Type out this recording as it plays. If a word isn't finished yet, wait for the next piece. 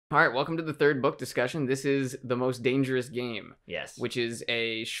All right, welcome to the third book discussion. This is The Most Dangerous Game, Yes. which is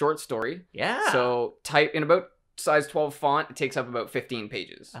a short story. Yeah. So type in about size 12 font, it takes up about 15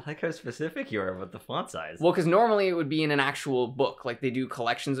 pages. I like how specific you are with the font size. Well, because normally it would be in an actual book, like they do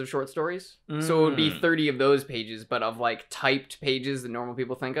collections of short stories. So it would be 30 of those pages, but of like typed pages that normal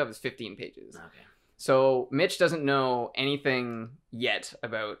people think of is 15 pages. Okay. So Mitch doesn't know anything yet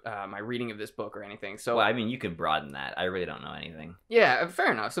about my reading of this book or anything. So Well, I mean, you can broaden that. I really don't know anything. yeah,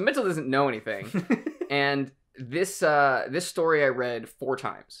 fair enough. So Mitchell doesn't know anything. And this story I read 4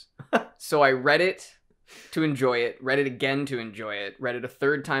 times. So I read it to enjoy it, read it again to enjoy it, read it a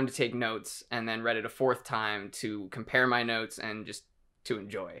third time to take notes, and then read it a 4th time to compare my notes and just to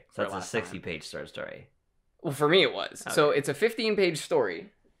enjoy. So that's a 60-page short story. Well, for me it was. Okay. So it's a 15-page story,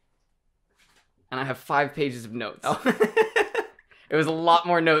 and I have 5 pages of notes. Oh. It was a lot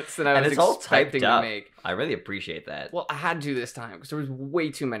more notes than I was And it's all expecting typed up. to make. I really appreciate that. Well, I had to this time because there was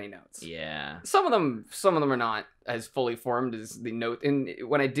way too many notes. Yeah. Some of them are not as fully formed as the note. And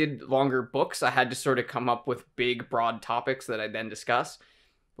when I did longer books, I had to sort of come up with big, broad topics that I then discuss.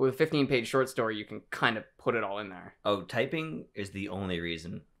 But with a 15-page short story, you can kind of put it all in there. Oh, typing is the only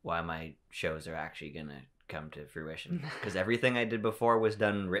reason why my shows are actually gonna come to fruition. Because everything I did before was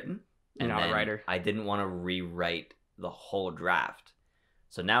done written. You're not a writer. I didn't want to rewrite the whole draft.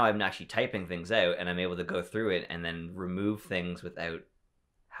 So now I'm actually typing things out, and I'm able to go through it and then remove things without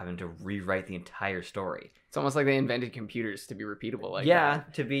having to rewrite the entire story. It's almost like they invented computers to be repeatable like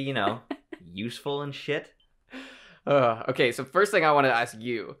that. To be, useful and shit. Okay, so first thing I want to ask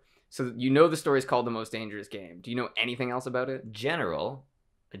you. So you know the story is called The Most Dangerous Game. Do you know anything else about it? A general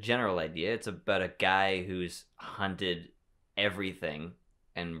idea. It's about a guy who's hunted everything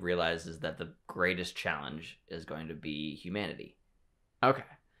and realizes that the greatest challenge is going to be humanity. Okay.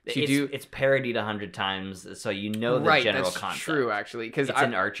 So It's parodied 100 times, so you know the general that's concept. True, actually, because it's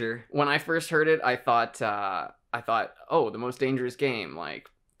an Archer. When I first heard it, I thought, oh, the most dangerous game, like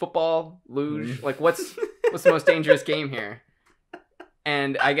football, luge, like what's the most dangerous game here?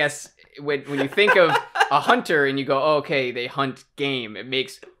 And I guess when you think of a hunter and you go, oh, okay, they hunt game, it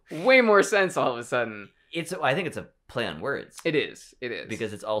makes way more sense all of a sudden. I think it's a play on words. It is.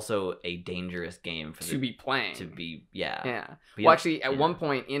 Because it's also a dangerous game to be playing. Yeah. But well, actually, at one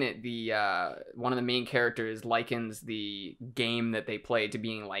point in it, the one of the main characters likens the game that they play to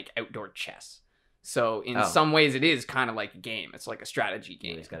being like outdoor chess. So in some ways, it is kind of like a game. It's like a strategy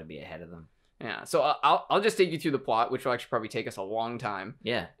game. You always got to be ahead of them. Yeah. So I'll just take you through the plot, which will actually probably take us a long time.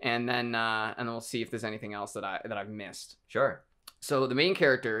 Yeah. And then we'll see if there's anything else that I've missed. Sure. So the main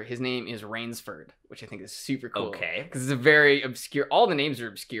character, his name is Rainsford, which I think is super cool. Okay. Because it's a very obscure... All the names are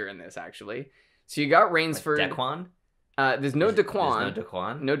obscure in this, actually. So you got Rainsford... Like Dequan? There's no Dequan. There's no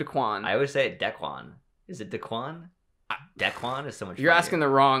Dequan? No Dequan. I always say it Dequan. Is it Dequan? Dequan is so much You're asking the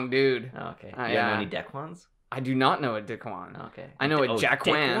wrong dude. Oh, okay. You don't know any Dequans? I do not know a Dequan. Okay. I know a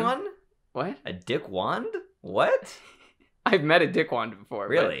Jackwan. Dickwan? What? A Dickwand? What? I've met a Dickwand before.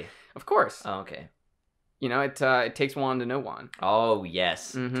 Really? Of course. Oh, okay. It takes one to know one. Oh,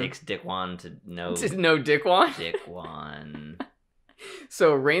 yes. Mm-hmm. It takes Dickwan to know... To know Dickwan? Dickwan.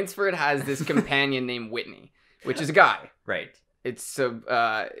 So Rainsford has this companion named Whitney, which is a guy. Right. It's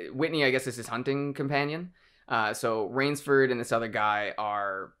Whitney, I guess, is his hunting companion. So Rainsford and this other guy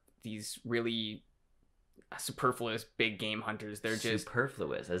are these really superfluous big game hunters. They're just...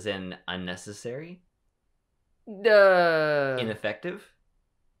 Superfluous, as in unnecessary? Ineffective?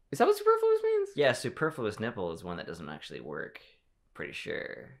 Is that what superfluous means? Yeah, superfluous nipple is one that doesn't actually work. Pretty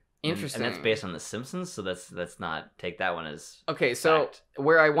sure. Interesting. And that's based on The Simpsons, so let's not take that one as okay. fact. So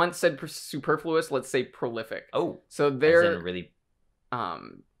where I once said superfluous, let's say prolific. Oh, so they're really.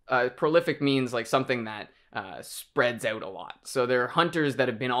 Prolific means like something that spreads out a lot. So they're hunters that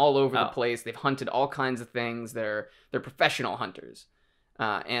have been all over the place. They've hunted all kinds of things. They're professional hunters,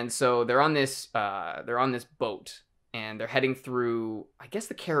 and so they're on this boat. And they're heading through, I guess,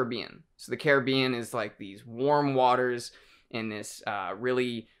 the Caribbean. So the Caribbean is like these warm waters in this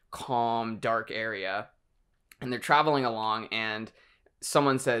really calm, dark area. And they're traveling along, and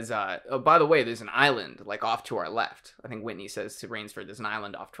someone says, oh, by the way, there's an island, like, off to our left. I think Whitney says to Rainsford, there's an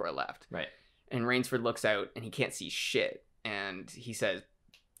island off to our left. Right. And Rainsford looks out, and he can't see shit. And he says,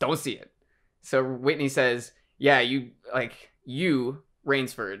 don't see it. So Whitney says, yeah, you...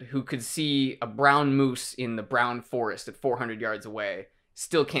 Rainsford, who could see a brown moose in the brown forest at 400 yards away,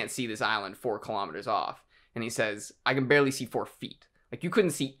 still can't see this island 4 kilometers off. And he says, I can barely see 4 feet. Like, you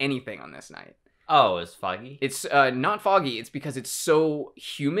couldn't see anything on this night. Oh, it's foggy? It's not foggy. It's because it's so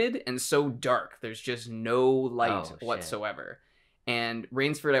humid and so dark. There's just no light whatsoever. And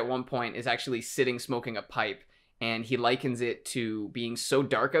Rainsford at one point is actually sitting smoking a pipe, and he likens it to being so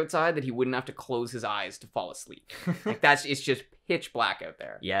dark outside that he wouldn't have to close his eyes to fall asleep. Like it's just pitch black out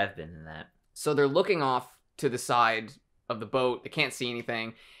there. Yeah, I've been in that. So they're looking off to the side of the boat. They can't see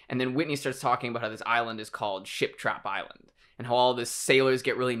anything. And then Whitney starts talking about how this island is called Ship Trap Island and how all the sailors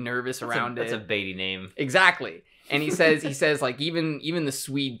get really nervous around it. That's a baity name. Exactly. And he says like even the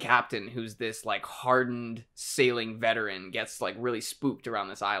Swede captain, who's this like hardened sailing veteran, gets like really spooked around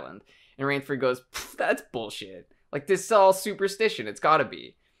this island. And Rainsford goes, "That's bullshit. Like, this is all superstition. It's gotta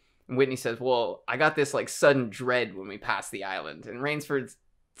be." And Whitney says, "Well, I got this like sudden dread when we passed the island." And Rainsford's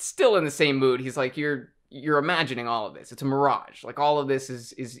still in the same mood. He's like, You're imagining all of this. It's a mirage. Like, all of this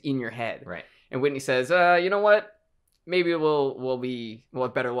is in your head. Right. And Whitney says, you know what? Maybe we'll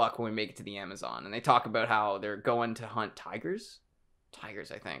have better luck when we make it to the Amazon." And they talk about how they're going to hunt tigers,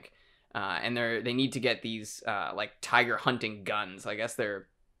 I think. And they need to get these like tiger hunting guns. I guess they're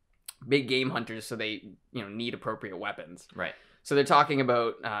big game hunters, so they need appropriate weapons. Right. So they're talking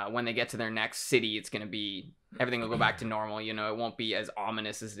about when they get to their next city, it's going to be, everything will go back to normal. It won't be as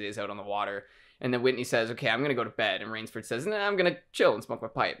ominous as it is out on the water. And then Whitney says, "Okay, I'm going to go to bed." And Rainsford says, "Nah, I'm going to chill and smoke my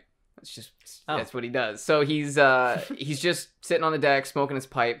pipe." That's what he does. So he's just sitting on the deck smoking his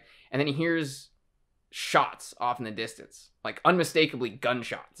pipe, and then he hears shots off in the distance, like unmistakably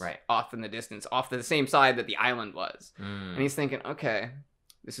gunshots, right, off in the distance, off to the same side that the island was. And he's thinking, okay,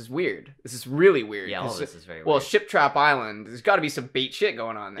 this is weird. This is really weird. Yeah, all this is very weird. Well, Ship Trap Island, there's got to be some bait shit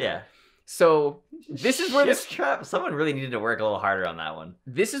going on there. Yeah. So this is where Ship Trap. Someone really needed to work a little harder on that one.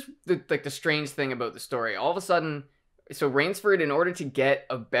 This is the strange thing about the story. All of a sudden, so Rainsford, in order to get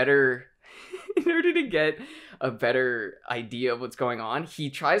a better idea of what's going on, he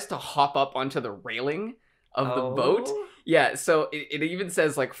tries to hop up onto the railing of the boat. Yeah, so it even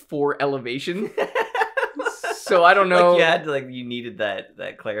says like 4 elevation. So I don't know. You needed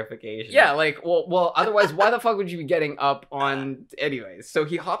that clarification. Yeah, like well otherwise why the fuck would you be getting up on anyways? So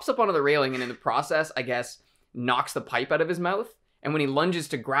he hops up onto the railing and in the process, I guess, knocks the pipe out of his mouth, and when he lunges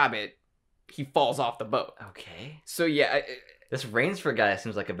to grab it, he falls off the boat. Okay. So yeah, this Rainsford guy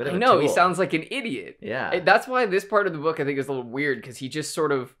seems like a bit of a tool. He tool. sounds like an idiot. Yeah. That's why this part of the book I think is a little weird, because he just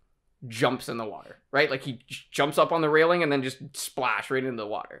sort of jumps in the water, right? Like he jumps up on the railing and then just splash right into the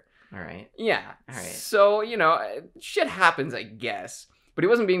water. All right. Yeah. All right. So, shit happens, I guess. But he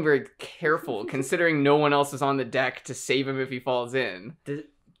wasn't being very careful, considering no one else is on the deck to save him if he falls in. Do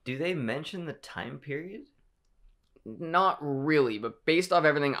they mention the time period? Not really, but based off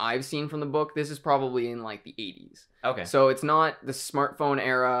everything I've seen from the book, this is probably in like the 80s. Okay. So it's not the smartphone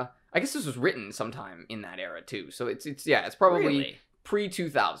era. I guess this was written sometime in that era too. So it's probably really?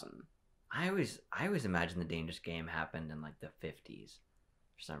 pre-2000. I always imagine the Dangerous Game happened in like the 50s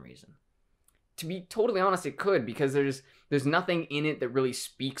for some reason. To be totally honest, it could, because there's nothing in it that really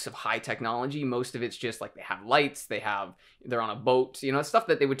speaks of high technology. Most of it's just like they have lights, they're on a boat, stuff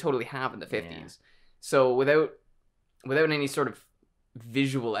that they would totally have in the 50s. Yeah. So without any sort of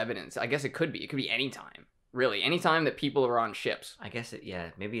visual evidence, I guess it could be any time, really, any time that people are on ships. I guess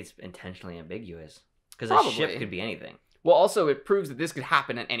maybe it's intentionally ambiguous, because a ship could be anything. Well, also, it proves that this could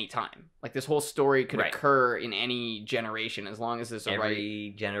happen at any time. Like, this whole story could occur in any generation, as long as there's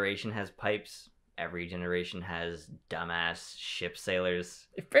Every generation has pipes. Every generation has dumbass ship sailors.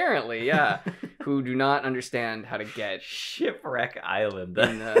 Apparently, yeah. Who do not understand how to get... Shipwreck Island.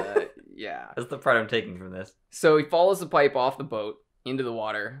 Yeah. That's the part I'm taking from this. So he follows the pipe off the boat into the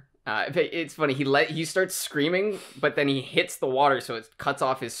water. It's funny, he starts screaming, but then he hits the water, so it cuts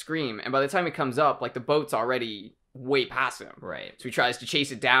off his scream. And by the time he comes up, like, the boat's already way past him. Right. So he tries to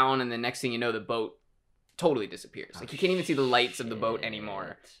chase it down, and the next thing you know, the boat totally disappears. Like, you can't even see the lights of the boat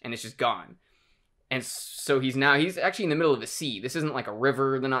anymore, and it's just gone. And so he's actually in the middle of the sea. This isn't like a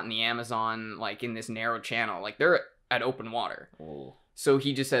river. They're not in the Amazon, like in this narrow channel. Like, they're at open water. Ooh. So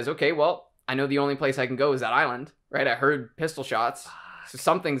he just says, okay, well, I know the only place I can go is that island, right? I heard pistol shots. So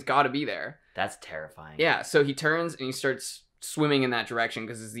something's got to be there. That's terrifying. Yeah, so he turns and he starts swimming in that direction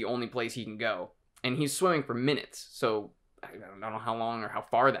because it's the only place he can go. And he's swimming for minutes. So I don't know how long or how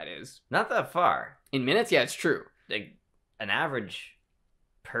far that is. Not that far. In minutes? Yeah, it's true. Like, an average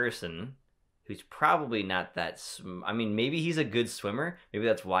person who's probably not that... I mean, maybe he's a good swimmer. Maybe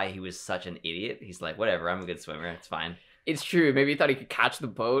that's why he was such an idiot. He's like, whatever, I'm a good swimmer. It's fine. It's true. Maybe he thought he could catch the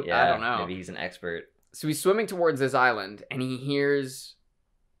boat. Yeah, I don't know. Maybe he's an expert. So he's swimming towards this island, and he hears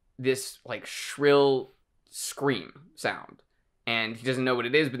this, like, shrill scream sound. And he doesn't know what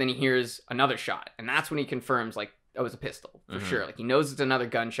it is, but then he hears another shot. And that's when he confirms, like, it was a pistol, for sure. Like, he knows it's another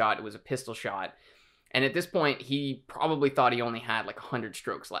gunshot. It was a pistol shot. And at this point, he probably thought he only had, like, 100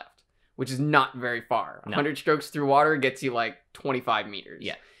 strokes left, which is not very far. 100 strokes through water gets you, like, 25 meters.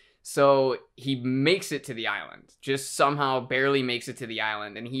 Yeah. So he makes it to the island, just somehow barely makes it to the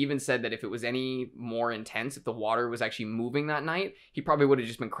island. And he even said that if it was any more intense, if the water was actually moving that night, he probably would have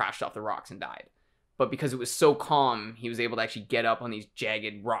just been crashed off the rocks and died. But because it was so calm, he was able to actually get up on these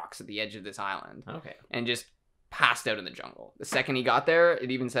jagged rocks at the edge of this island. Okay. And just passed out in the jungle. The second he got there,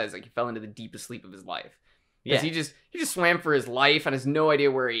 it even says like he fell into the deepest sleep of his life. Yeah. He just swam for his life and has no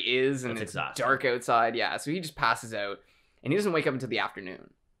idea where he is, and it's exhausting. dark outside. Yeah, so he just passes out, and he doesn't wake up until the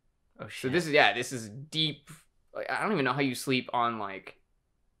afternoon. Oh shit. So this is deep. Like, I don't even know how you sleep on like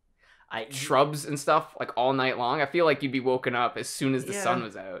shrubs and stuff like all night long. I feel like you'd be woken up as soon as the sun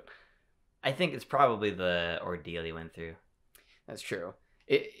was out. I think it's probably the ordeal he went through. That's true.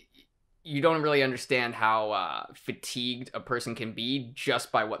 You don't really understand how fatigued a person can be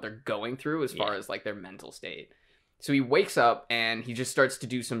just by what they're going through as far as like their mental state. So he wakes up and he just starts to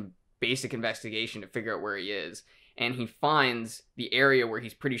do some basic investigation to figure out where he is. And he finds the area where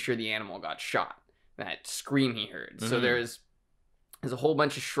he's pretty sure the animal got shot. That scream he heard. Mm-hmm. So there's a whole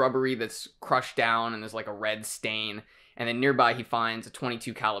bunch of shrubbery that's crushed down and there's like a red stain. And then nearby he finds a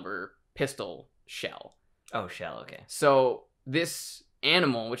 .22 caliber pistol shell. Oh, shell, okay. So this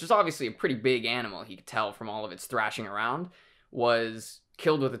animal, which is obviously a pretty big animal, he could tell from all of its thrashing around, was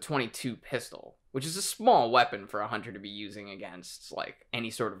killed with a .22 pistol, which is a small weapon for a hunter to be using against like any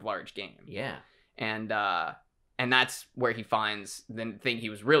sort of large game. Yeah. And that's where he finds the thing he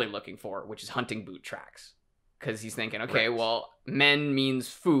was really looking for, which is hunting boot tracks. Because he's thinking, okay, well, men means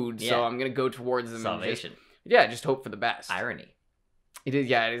food, so I'm going to go towards them. Salvation. And just hope for the best. Irony. It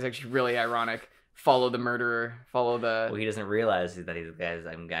is actually really ironic. Follow the murderer, follow the... Well, he doesn't realize that he's guys.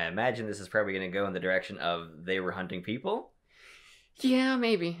 I imagine this is probably going to go in the direction of they were hunting people. Yeah,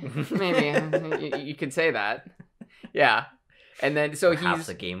 maybe. you could say that. Yeah. And then, so Perhaps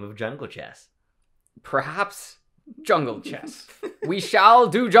a game of jungle chess. Perhaps jungle chess. We shall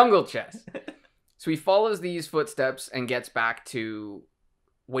do jungle chess. So he follows these footsteps and gets back to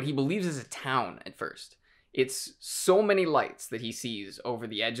what he believes is a town at first. It's so many lights that he sees over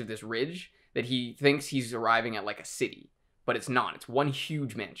the edge of this ridge that he thinks he's arriving at like a city, but it's not. It's one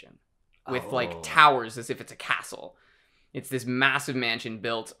huge mansion with like towers as if it's a castle. It's this massive mansion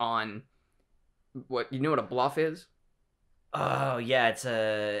built on what a bluff is? Oh yeah, it's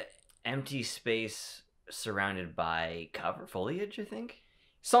a empty space surrounded by foliage, I think.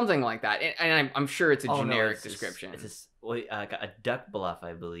 Something like that, and I'm sure it's a generic description. A duck bluff,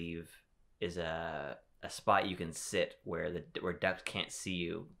 I believe, is a spot you can sit where ducks can't see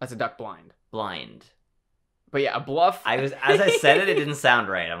you. That's a duck blind. But yeah, a bluff. As I said it didn't sound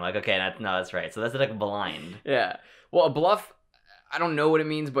right. I'm like, okay, no, that's right. So that's a duck blind. Yeah. Well, a bluff, I don't know what it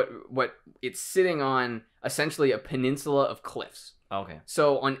means, but what it's sitting on essentially a peninsula of cliffs. Okay.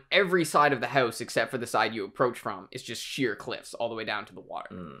 So on every side of the house, except for the side you approach from, it's just sheer cliffs all the way down to the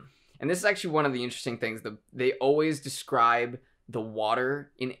water. Mm. And this is actually one of the interesting things. They always describe the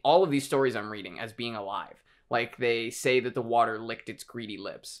water in all of these stories I'm reading as being alive. Like they say that the water licked its greedy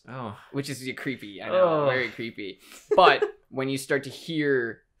lips. Oh. Which is creepy. I know, very creepy. But when you start to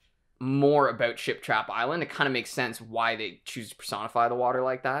hear more about Ship Trap Island, it kind of makes sense why they choose to personify the water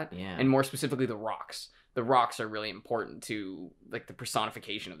like that. Yeah. And more specifically, the rocks. The rocks are really important to like the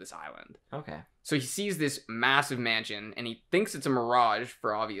personification of this island. Okay. So he sees this massive mansion and he thinks it's a mirage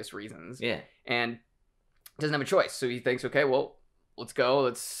for obvious reasons. Yeah. And doesn't have a choice. So he thinks, okay, well, let's go.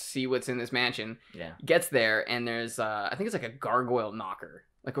 Let's see what's in this mansion. Yeah. Gets there and there's, I think it's like a gargoyle knocker.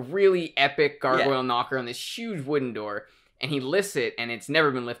 Like a really epic gargoyle knocker on this huge wooden door. And he lifts it and it's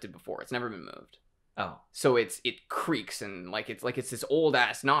never been lifted before. It's never been moved. Oh. So it creaks and it's this old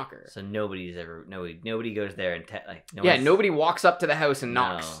ass knocker. So nobody goes there and nobody walks up to the house and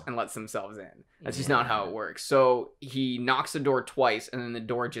knocks and lets themselves in. That's just not how it works. So he knocks the door twice and then the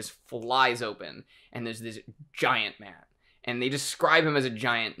door just flies open and there's this giant man. And they describe him as a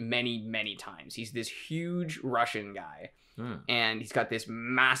giant many, many times. He's this huge Russian guy. And he's got this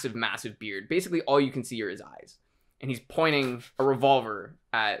massive, massive beard. Basically all you can see are his eyes. And he's pointing a revolver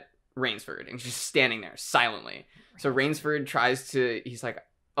at Rainsford and just standing there silently. So Rainsford he's like,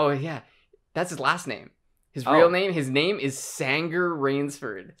 oh yeah, that's his last name. His real name, his name is Sanger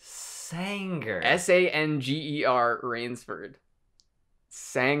Rainsford. Sanger. Sanger Rainsford.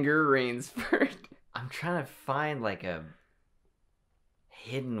 Sanger Rainsford. I'm trying to find like a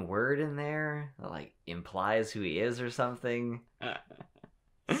hidden word in there that like implies who he is or something.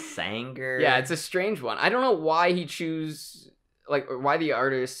 Sanger. Yeah, it's a strange one. I don't know why why the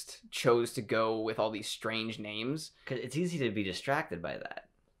artist chose to go with all these strange names. Because it's easy to be distracted by that.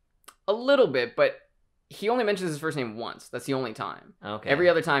 A little bit, but he only mentions his first name once. That's the only time. Okay. Every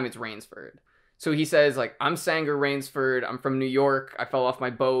other time it's Rainsford. So he says, like, I'm Sanger Rainsford. I'm from New York. I fell off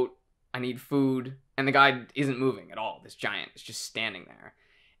my boat. I need food. And the guy isn't moving at all. This giant is just standing there.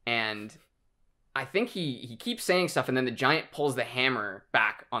 And I think he keeps saying stuff, and then the giant pulls the hammer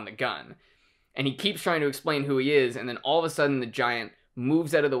back on the gun. And he keeps trying to explain who he is, and then all of a sudden the giant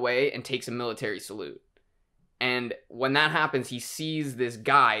moves out of the way and takes a military salute. And when that happens, he sees this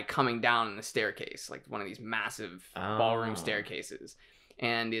guy coming down in the staircase, like one of these massive ballroom staircases.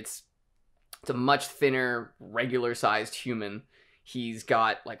 And it's a much thinner, regular-sized human. He's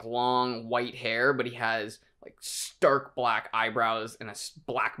got, like, long white hair, but he has, like, stark black eyebrows and a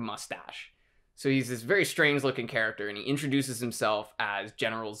black mustache. So he's this very strange-looking character, and he introduces himself as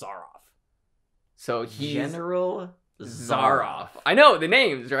General Zaroff. So he's... General Zaroff. I know, the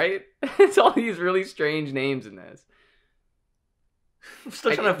names, right? It's all these really strange names in this. I'm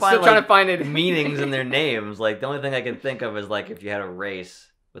still trying to find meanings in their names. Like, the only thing I can think of is, like, if you had a race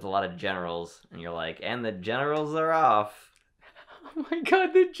with a lot of generals, and you're like, and the generals are off. Oh my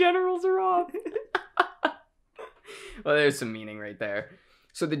god, the generals are off. Well, there's some meaning right there.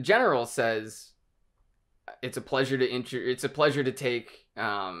 So the general says, it's a pleasure to take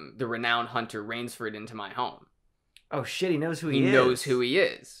the renowned hunter Rainsford into my home. Oh shit, he knows who he is. He knows who he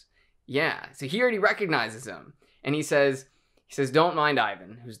is. Yeah, so he already recognizes him. And he says, don't mind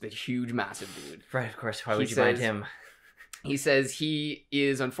Ivan, who's the huge, massive dude. Right, of course. Why would you mind him? He says he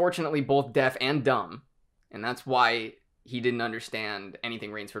is unfortunately both deaf and dumb, and that's why he didn't understand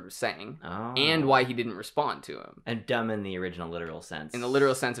anything Rainsford was saying, and why he didn't respond to him. And dumb in the original literal sense. In the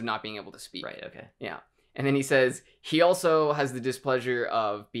literal sense of not being able to speak. Right, okay. Yeah. And then he says he also has the displeasure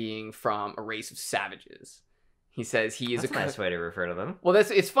of being from a race of savages. He says he is That's a nice way to refer to them. Well,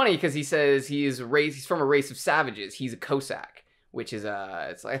 it's funny because he says he's from a race of savages. He's a Cossack, which is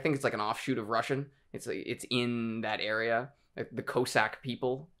I think it's like an offshoot of Russian. It's in that area, like the Cossack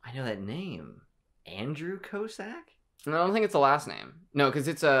people. I know that name. Andrew Cossack? No, I don't think it's a last name. No, because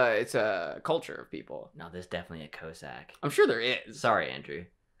it's a culture of people. No, there's definitely a Cossack. I'm sure there is. Sorry, Andrew.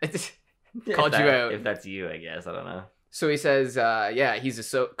 Called you out. If that's you, I guess. I don't know. So he says, yeah, he's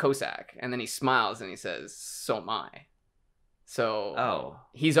a Cossack. And then he smiles and he says, so am I. So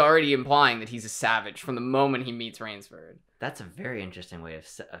he's already implying that he's a savage from the moment he meets Rainsford. That's a very interesting way of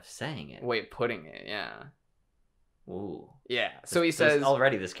saying it. Way of putting it, yeah. Ooh. Yeah. So he says...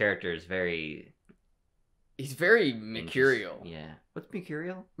 Already this character is very... He's very mercurial. Yeah. What's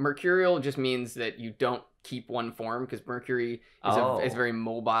mercurial? Mercurial just means that you don't keep one form, because mercury is a very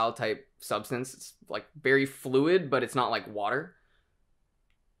mobile type substance. It's like very fluid, but it's not like water.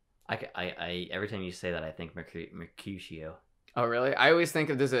 I every time you say that, I think Mercutio. Oh, really? I always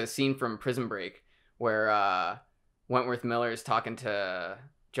think of there's a scene from Prison Break where Wentworth Miller is talking to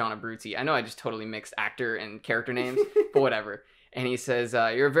John Abruzzi. I know I just totally mixed actor and character names, but whatever. And he says,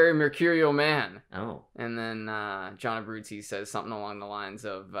 you're a very mercurial man. Oh. And then John Abruzzi says something along the lines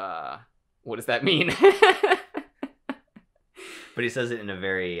of, what does that mean? But he says it in a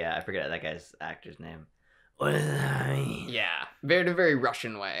very, I forget that guy's actor's name. What does that mean? Yeah, very, very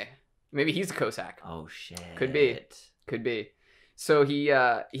Russian way. Maybe he's a Cossack. Oh, shit. Could be. So he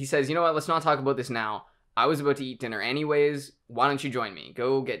says, you know what, let's not talk about this now. I was about to eat dinner anyways. Why don't you join me?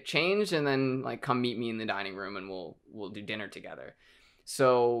 Go get changed and then like come meet me in the dining room and we'll do dinner together.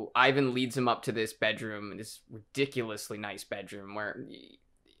 So Ivan leads him up to this bedroom, this ridiculously nice bedroom where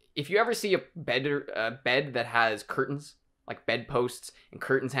if you ever see a bed that has curtains, like bedposts and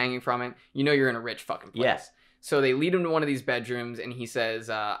curtains hanging from it, you know you're in a rich fucking place. Yes. So they lead him to one of these bedrooms and he says,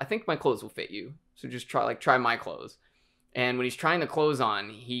 I think my clothes will fit you. So just try my clothes. And when he's trying the clothes on,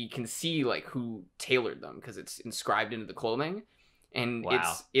 he can see like who tailored them because it's inscribed into the clothing. And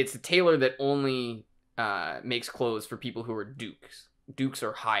it's a tailor that only makes clothes for people who are dukes. Dukes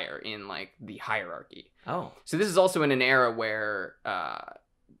or higher in like the hierarchy. Oh. So this is also in an era where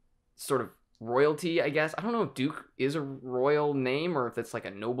sort of royalty, I guess. I don't know if duke is a royal name or if it's like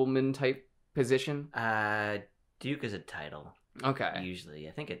a nobleman type position. Duke is a title. Okay. Usually,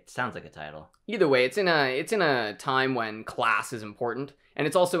 I think it sounds like a title. Either way, it's in a time when class is important, and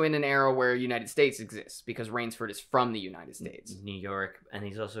it's also in an era where United States exists because Rainsford is from the United States, New York, and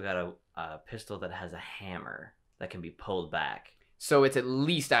he's also got a pistol that has a hammer that can be pulled back. So it's at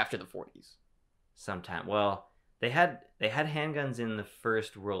least after the 40s. Sometime. Well, they had handguns in the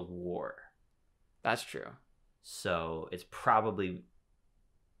First World War. That's true. So it's probably.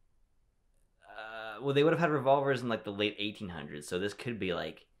 Well, they would have had revolvers in like the late 1800s, so this could be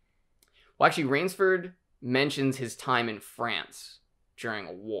like... Well, actually, Rainsford mentions his time in France during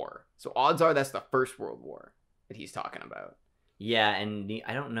a war. So odds are that's the First World War that he's talking about. Yeah, and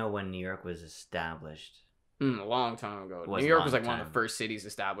I don't know when New York was established. A long time ago. Was New York long was like one of time. the first cities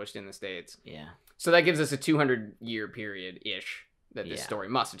established in the States. Yeah. So that gives us a 200-year period-ish that this Yeah. story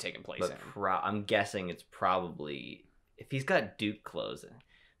must have taken place But in. I'm guessing it's probably, if he's got Duke clothes,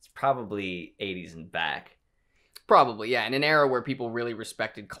 it's probably 80s and back. Probably, yeah. In an era where people really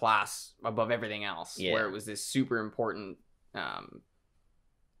respected class above everything else. Yeah. Where it was this super important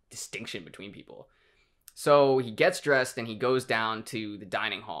distinction between people. So he gets dressed and he goes down to the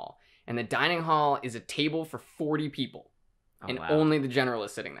dining hall. And the dining hall is a table for 40 people. Oh, and wow. only the general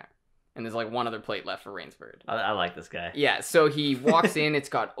is sitting there. And there's like one other plate left for Rainsford. I like this guy. Yeah, so he walks in. It's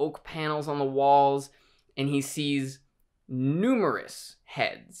got oak panels on the walls. And he sees numerous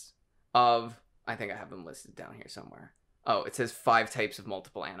heads of... I think I have them listed down here somewhere. Oh, it says 5 types of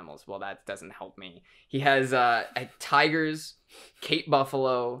multiple animals. Well, that doesn't help me. He has tigers, Cape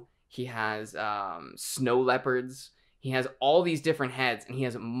buffalo. He has snow leopards. He has all these different heads, and he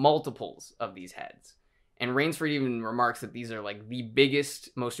has multiples of these heads. And Rainsford even remarks that these are like the biggest,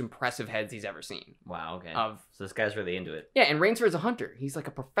 most impressive heads he's ever seen. Wow, okay. So Of this guy's really into it. Yeah, and Rainsford's a hunter. He's like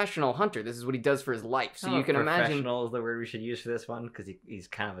a professional hunter. This is what he does for his life. So you can imagine... Professional is the word we should use for this one, because he's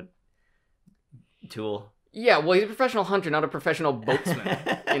kind of a tool. Yeah, well, he's a professional hunter, not a professional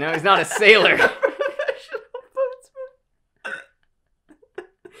boatsman. You know, he's not a sailor. Professional boatsman.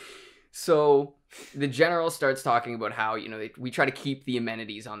 So the general starts talking about how, you know, we try to keep the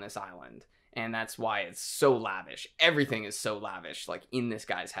amenities on this island. And that's why it's so lavish. Everything is so lavish, like, in this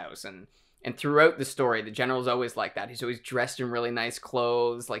guy's house. And throughout the story, the general's always like that. He's always dressed in really nice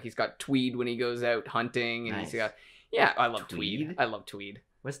clothes. Like, he's got tweed when he goes out hunting. And Nice. he's got... Yeah, I love Tweed? tweed. I love tweed.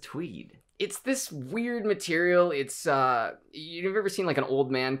 What's tweed? It's this weird material. It's, you've ever seen, like, an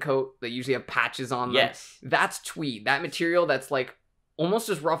old man coat that usually have patches on them? Yes. That's tweed. That material that's, like, almost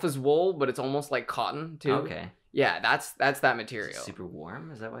as rough as wool, but it's almost like cotton, too. Okay. Yeah, that's that Is material. it super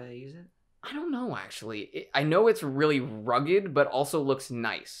warm? Is that why they use it? I don't know, actually. I know it's really rugged, but also looks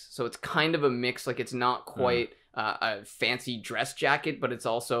nice. So it's kind of a mix. Like, it's not quite a fancy dress jacket, but it's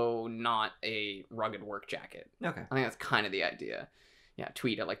also not a rugged work jacket. Okay. I think that's kind of the idea. Yeah,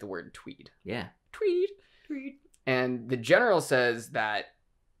 tweed. I like the word tweed. Yeah. Tweed. Tweed. And the general says that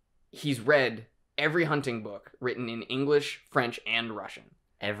he's read every hunting book written in English, French, and Russian.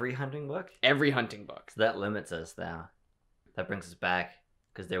 Every hunting book? Every hunting book. So that limits us now. That brings us back.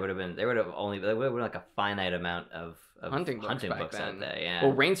 Because there would have been like a finite amount of Hunting books back out then. there. Yeah.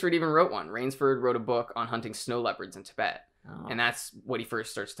 Well, Rainsford even wrote one. Rainsford wrote a book on hunting snow leopards in Tibet. Oh. And that's what he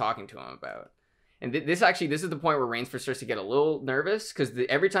first starts talking to him about. And this is the point where Rainsford starts to get a little nervous, because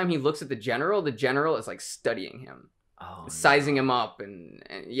every time he looks at the general is like studying him, sizing him up. And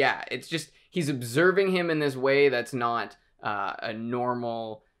yeah, it's just, he's observing him in this way that's not a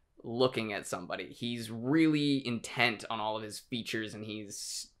normal looking at somebody. He's really intent on all of his features, and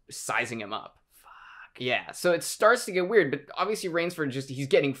he's sizing him up. Fuck. Yeah, so it starts to get weird, but obviously Rainsford he's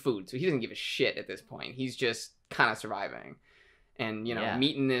getting food, so he doesn't give a shit at this point. He's just kind of surviving. And, you know,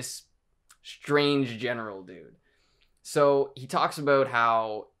 meeting this strange general dude. So he talks about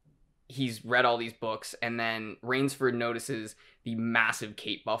how he's read all these books, and then Rainsford notices the massive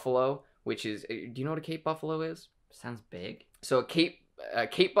Cape buffalo, which is... Do you know what a Cape buffalo is? Sounds big. So a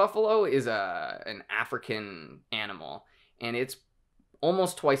Cape buffalo is an African animal, and it's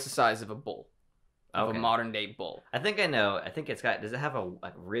almost twice the size of a bull, of a modern day bull. I think I know. I think does it have a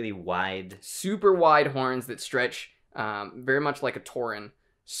really wide... Super wide horns that stretch very much like a tauren,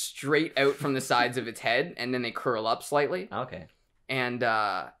 straight out from the sides of its head, and then they curl up slightly. Okay. And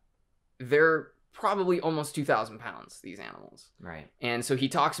they're probably almost 2,000 pounds, these animals. Right. And so he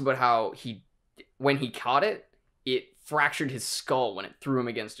talks about how when he caught it, it fractured his skull when it threw him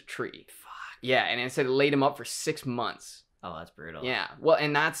against a tree. Fuck. Yeah, and it said it laid him up for 6 months. Oh, that's brutal. Yeah, well,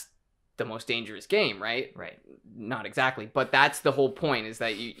 and that's the most dangerous game, right? Right. Not exactly, but that's the whole point, is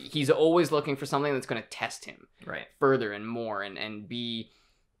that he's always looking for something that's going to test him right further and more, and be,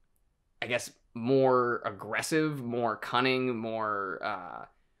 I guess, more aggressive, more cunning, more...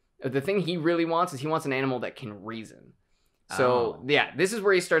 the thing he really wants is he wants an animal that can reason. So, yeah, this is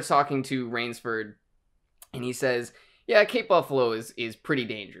where he starts talking to Rainsford, and he says, yeah, Cape buffalo is pretty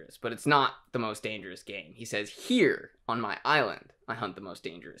dangerous, but it's not the most dangerous game. He says, here, on my island, I hunt the most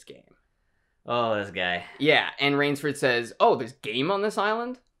dangerous game. Oh, this guy. Yeah, and Rainsford says, oh, there's game on this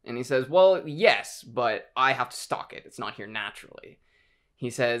island? And he says, well, yes, but I have to stalk it. It's not here naturally. He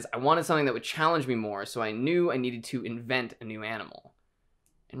says, I wanted something that would challenge me more, so I knew I needed to invent a new animal.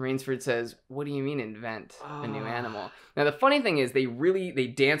 And Rainsford says, what do you mean invent a new animal? Now, the funny thing is they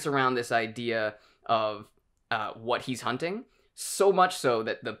dance around this idea of what he's hunting, so much so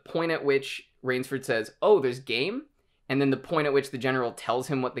that the point at which Rainsford says, oh, there's game, and then the point at which the general tells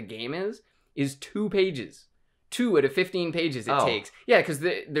him what the game is 2 pages. 2 out of 15 pages it takes. Yeah, because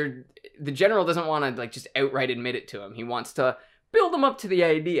the general doesn't want to like just outright admit it to him. He wants to build him up to the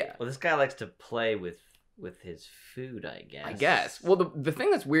idea. Well, this guy likes to play with his food, I guess. Well, the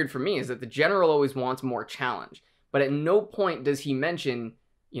thing that's weird for me is that the general always wants more challenge, but at no point does he mention,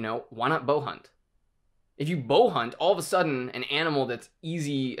 why not bow hunt? If you bow hunt, all of a sudden an animal that's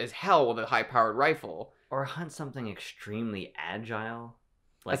easy as hell with a high-powered rifle, or hunt something extremely agile.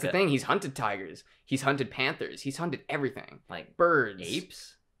 That's the thing. He's hunted tigers. He's hunted panthers. He's hunted everything. Like birds.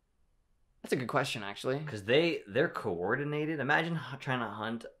 Apes? That's a good question, actually. Because they're coordinated. Imagine trying to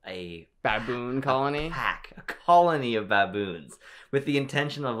hunt a baboon colony. A colony of baboons with the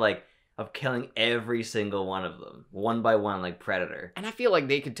intention of killing every single one of them, one by one, like Predator. And I feel like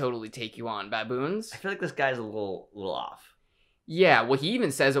they could totally take you on, baboons. I feel like this guy's a little off. Yeah, well, he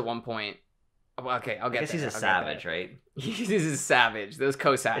even says at one point, okay, I'll get I guess he's a savage, right? He's a savage. Those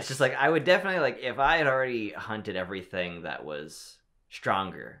Cossacks. It's just like, I would definitely, if I had already hunted everything that was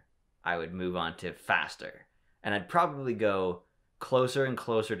stronger, I would move on to faster. And I'd probably go closer and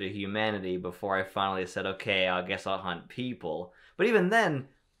closer to humanity before I finally said, okay, I guess I'll hunt people. But even then,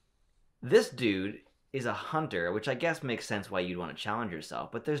 this dude is a hunter, which I guess makes sense why you'd want to challenge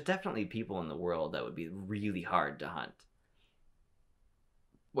yourself. But there's definitely people in the world that would be really hard to hunt.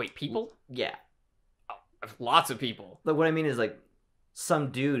 Wait, people? Yeah. Lots of people. But what I mean is,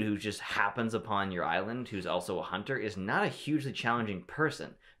 some dude who just happens upon your island who's also a hunter is not a hugely challenging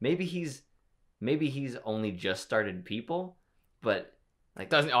person. Maybe he's only just started people, but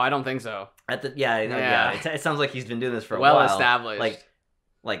doesn't. Oh, I don't think so. Yeah. It sounds like he's been doing this for a while. Well Established.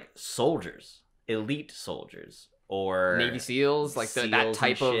 Like soldiers, elite soldiers, or Navy SEALs, that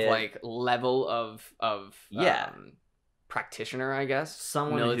type of level of practitioner, I guess.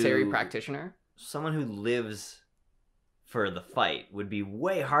 Military practitioner. Someone who lives for the fight would be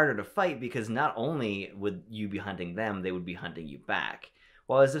way harder to fight, because not only would you be hunting them, they would be hunting you back.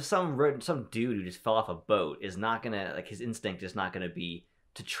 Whereas if some dude who just fell off a boat is not gonna, his instinct is not gonna be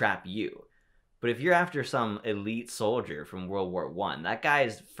to trap you. But if you're after some elite soldier from World War I, that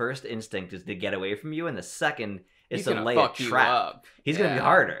guy's first instinct is to get away from you, and the second is to lay a trap. He's gonna be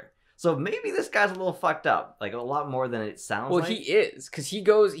harder. So maybe this guy's a little fucked up, a lot more than it sounds like. Well, he is, because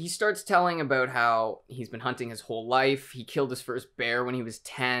he starts telling about how he's been hunting his whole life. He killed his first bear when he was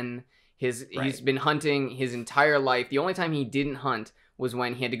 10. He's been hunting his entire life. The only time he didn't hunt was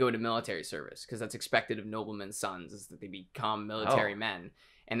when he had to go to military service, because that's expected of noblemen's sons, is that they become military men.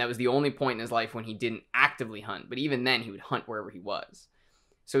 And that was the only point in his life when he didn't actively hunt. But even then, he would hunt wherever he was.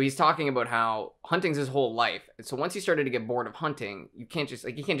 So he's talking about how hunting's his whole life. And so once he started to get bored of hunting, you can't just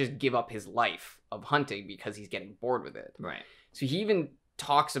give up his life of hunting because he's getting bored with it. Right. So he even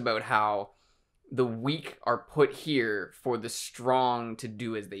talks about how the weak are put here for the strong to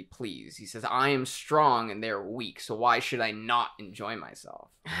do as they please. He says, I am strong and they're weak, so why should I not enjoy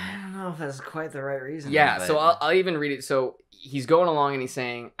myself? I don't know if that's quite the right reason. Yeah, but... so I'll even read it. So he's going along and he's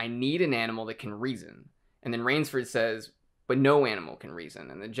saying, I need an animal that can reason. And then Rainsford says, but no animal can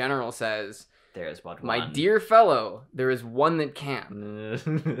reason. And the general says, there's but my one. Dear fellow, there is one that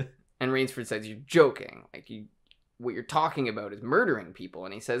can. And Rainsford says, you're joking. What you're talking about is murdering people.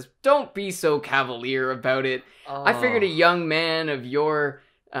 And he says, don't be so cavalier about it. Oh. I figured a young man of your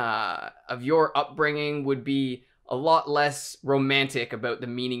upbringing would be a lot less romantic about the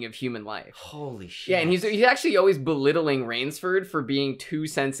meaning of human life. Holy shit. Yeah, and he's actually always belittling Rainsford for being too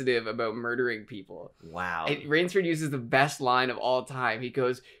sensitive about murdering people. Wow. And Rainsford uses the best line of all time. He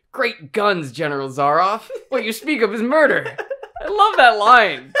goes, great guns, General Zaroff. What you speak of is murder. I love that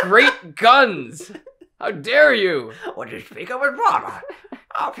line. Great guns. How dare you? What you speak of is murder.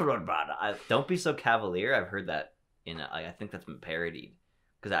 Absolute murder. Don't be so cavalier. I've heard that I think that's been parodied.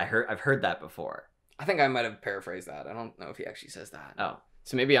 Because I've heard that before. I think I might have paraphrased that. I don't know if he actually says that. Oh.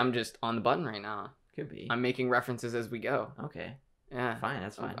 So maybe I'm just on the button right now. Could be. I'm making references as we go. Okay. Yeah. Fine,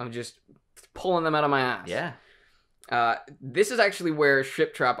 that's fine. I'm just pulling them out of my ass. Yeah. This is actually where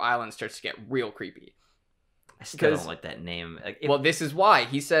Ship Trap Island starts to get real creepy. I still don't like that name. Well, this is why.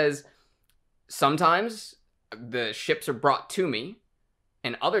 He says, sometimes the ships are brought to me,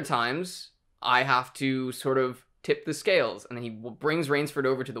 and other times I have to sort of tip the scales. And then he brings Rainsford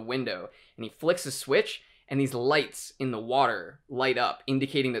over to the window, and he flicks a switch, and these lights in the water light up,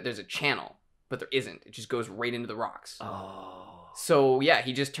 indicating that there's a channel. But there isn't. It just goes right into the rocks. Oh. So, yeah,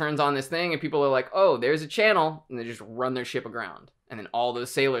 he just turns on this thing, and people are like, oh, there's a channel, and they just run their ship aground. And then all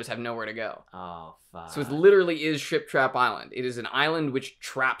those sailors have nowhere to go. Oh, fuck. So it literally is Ship Trap Island. It is an island which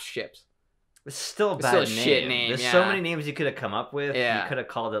traps ships. It's still a bad name. Shit name. There's so many names you could have come up with. Yeah. You could have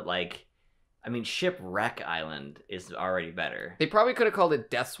called it, I mean, Shipwreck Island is already better. They probably could have called it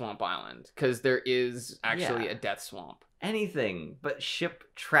Death Swamp Island, because there is actually Yeah. a death swamp. Anything but Ship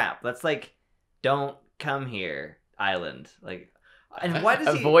Trap. That's like, don't come here, island. Like, and why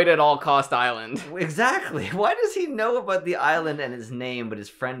does Avoid at all cost island. Exactly. Why does he know about the island and its name, but his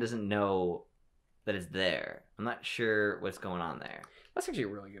friend doesn't know that it's there? I'm not sure what's going on there. That's actually a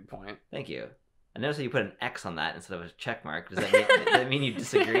really good point. Thank you. I noticed that you put an X on that instead of a check mark. Does that mean you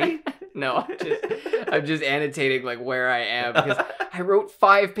disagree? No, I'm just annotating like where I am, because I wrote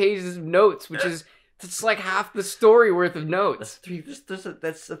 5 pages of notes, which is that's like half the story worth of notes.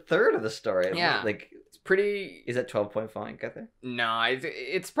 That's a third of the story. Yeah, like it's pretty. Is that 12-point font? Got there? No,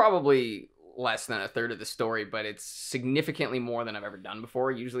 it's probably less than a third of the story, but it's significantly more than I've ever done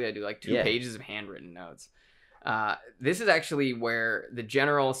before. Usually, I do like 2 pages of handwritten notes. This is actually where the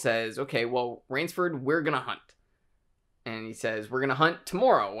general says, "Okay, well, Rainsford, we're gonna hunt." And he says, "We're going to hunt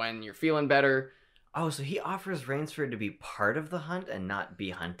tomorrow when you're feeling better." Oh, so he offers Rainsford to be part of the hunt and not be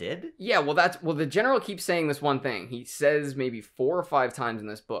hunted? Yeah, well, the general keeps saying this one thing. He says maybe 4 or 5 times in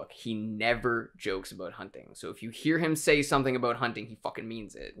this book, he never jokes about hunting. So if you hear him say something about hunting, he fucking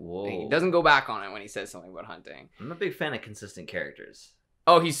means it. Whoa. And he doesn't go back on it when he says something about hunting. I'm a big fan of consistent characters.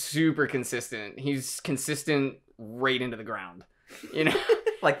 Oh, he's super consistent. He's consistent right into the ground. You know?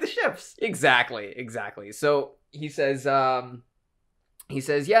 Like the ships. Exactly. So he says, yeah,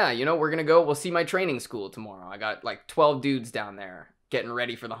 we're going to go. We'll see my training school tomorrow. I got like 12 dudes down there getting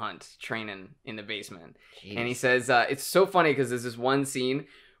ready for the hunt, training in the basement. Jeez. And he says, it's so funny because there's this one scene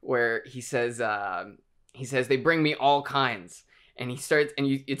where he says, they bring me all kinds. And he starts,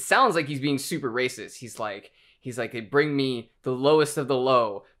 and it sounds like he's being super racist. He's like, they bring me the lowest of the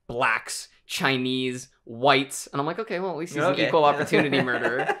low, blacks, Chinese, whites. And I'm like, okay, well, at least he's an equal opportunity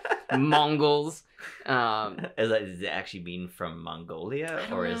murderer. Mongols. Is it actually being from Mongolia,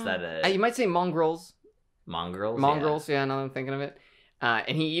 or is that you might say mongrels? Mongrels, yeah. Now that I'm thinking of it.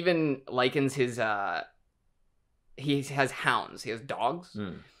 And he even likens his he has hounds, he has dogs,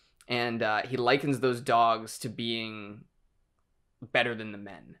 and he likens those dogs to being better than the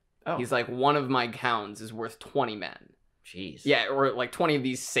men. He's like, one of my hounds is worth 20 men. Jeez. Yeah, or like 20 of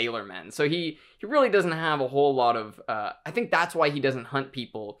these sailor men. So he really doesn't have a whole lot of I think that's why he doesn't hunt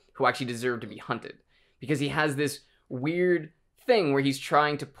people who actually deserve to be hunted, because he has this weird thing where he's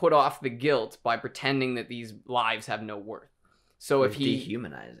trying to put off the guilt by pretending that these lives have no worth. So if he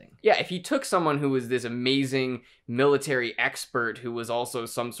dehumanizing. Yeah, if he took someone who was this amazing military expert who was also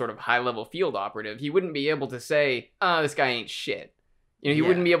some sort of high-level field operative, he wouldn't be able to say, this guy ain't shit. He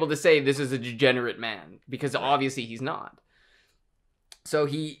wouldn't be able to say this is a degenerate man, because obviously he's not. So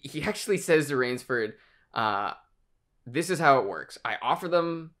he actually says to Rainsford, this is how it works. I offer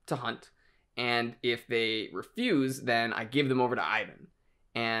them to hunt, and if they refuse, then I give them over to Ivan.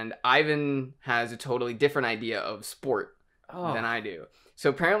 And Ivan has a totally different idea of sport than I do. So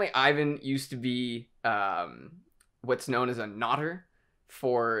apparently Ivan used to be what's known as a knotter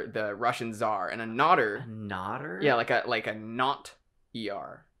for the Russian Tsar. And a knotter... A knotter? Yeah, like a knot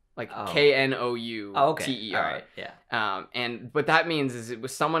ER. Like K-N-O-U-T-E-R. Okay. All right. Yeah. And what that means is it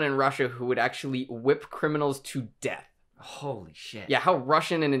was someone in Russia who would actually whip criminals to death. Holy shit. Yeah, how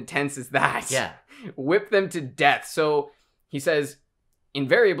Russian and intense is that? Yeah. Whip them to death. So he says,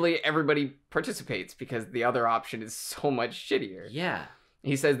 invariably, everybody participates because the other option is so much shittier. Yeah.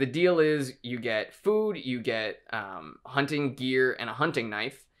 He says the deal is you get food, you get hunting gear and a hunting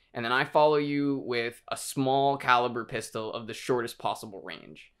knife, and then I follow you with a small caliber pistol of the shortest possible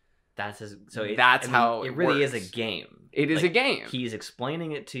range. That's how it really works. Is a game. It is a game. He's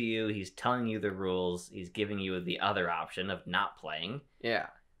explaining it to you. He's telling you the rules. He's giving you the other option of not playing. Yeah.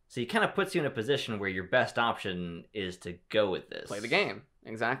 So he kind of puts you in a position where your best option is to go with this. Play the game.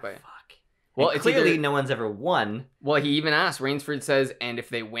 Exactly. Fuck. Well, and clearly no one's ever won. Well, he even asks, Rainsford says, and if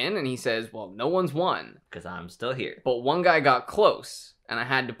they win? And he says, well, no one's won. Because I'm still here. But one guy got close, and I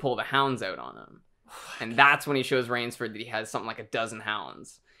had to pull the hounds out on him. And that's when he shows Rainsford that he has something like a dozen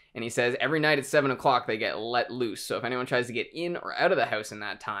hounds. And he says every night at 7 o'clock they get let loose. So if anyone tries to get in or out of the house in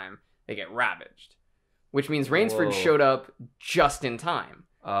that time, they get ravaged. Which means Rainsford showed up just in time.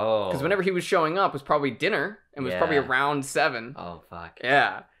 Oh. Because whenever he was showing up was probably dinner. And was probably around 7. Oh, fuck.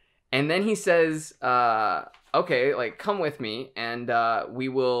 Yeah. And then he says, okay, like, come with me. And we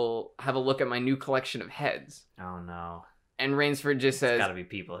will have a look at my new collection of heads. Oh, no. And Rainsford just says... It's gotta be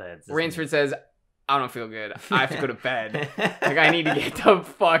people heads. Rainsford says... I don't feel good. I have to go to bed. Like, I need to get the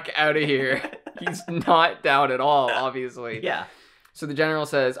fuck out of here. He's not down at all, obviously. Yeah. So the general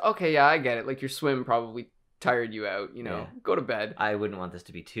says, okay, yeah, I get it. Like, your swim probably tired you out, go to bed. I wouldn't want this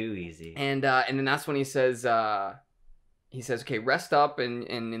to be too easy. And then that's when he says, he says, okay, rest up, and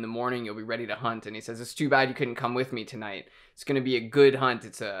in the morning you'll be ready to hunt. And he says, it's too bad you couldn't come with me tonight. It's going to be a good hunt.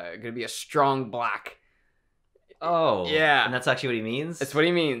 It's going to be a strong black. Oh. Yeah. And that's actually what he means? That's what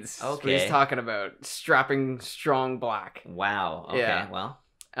he means. Okay. That's what he's talking about. Strapping, strong black. Wow. Okay, Yeah. well.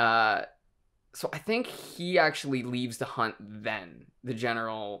 So I think he actually leaves to hunt then. The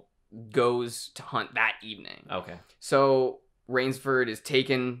general goes to hunt that evening. Okay. So Rainsford is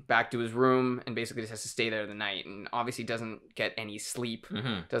taken back to his room and basically just has to stay there the night, and obviously doesn't get any sleep.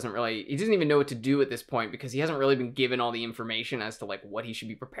 Mm-hmm. He doesn't even know what to do at this point because he hasn't really been given all the information as to like what he should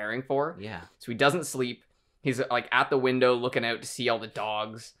be preparing for. Yeah. So he doesn't sleep. He's like at the window looking out to see all the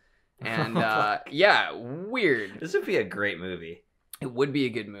dogs. And yeah, weird. This would be a great movie. It would be a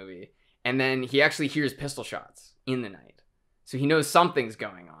good movie. And then he actually hears pistol shots in the night. So he knows something's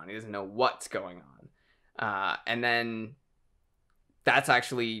going on. He doesn't know what's going on. And then that's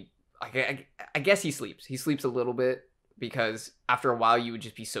actually, I guess he sleeps. He sleeps a little bit because after a while you would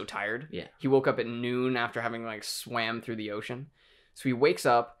just be so tired. Yeah. He woke up at noon after having like swam through the ocean. So he wakes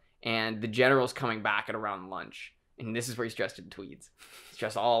up and the general's coming back at around lunch. And this is where he's dressed in tweeds. He's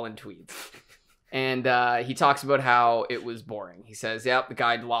dressed all in tweeds. And he talks about how it was boring. He says, yep, the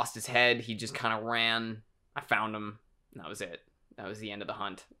guy lost his head. He just kind of ran. I found him. And that was it. That was the end of the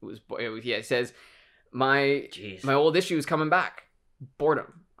hunt. Yeah, he says, my old issue is coming back.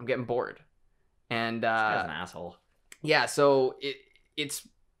 Boredom. I'm getting bored. And this guy's an asshole. Yeah, so it's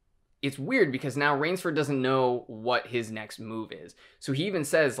weird because now Rainsford doesn't know what his next move is. So he even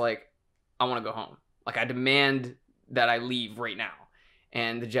says, like, I want to go home. Like, I demand that I leave right now.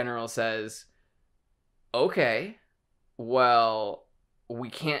 And the general says, okay, well, we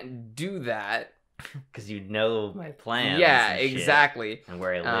can't do that. Because you know my plans. Yeah, exactly. And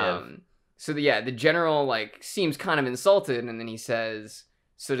where I live. So the general like seems kind of insulted, and then he says,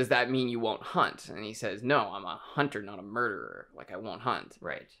 so does that mean you won't hunt? And he says, no, I'm a hunter, not a murderer. Like, I won't hunt.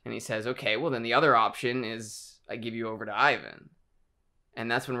 Right. And he says, okay, well, then the other option is I give you over to Ivan.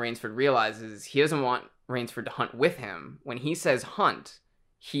 And that's when Rainsford realizes he doesn't want Rainsford to hunt with him. When he says hunt,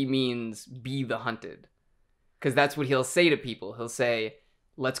 he means be the hunted. Because that's what he'll say to people. He'll say,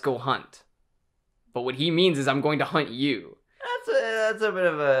 let's go hunt. But what he means is I'm going to hunt you. That's a bit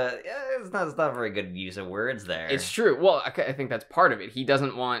of a... It's not a very good use of words there. It's true. Well, I think that's part of it. He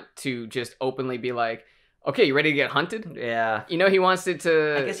doesn't want to just openly be like, okay, you ready to get hunted? Yeah. You know, he wants it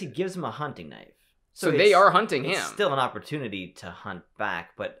to... I guess he gives him a hunting knife. So they are hunting him. It's still an opportunity to hunt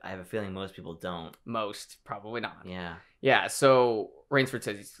back, but I have a feeling most people don't. Most. Probably not. Yeah. Yeah, so Rainsford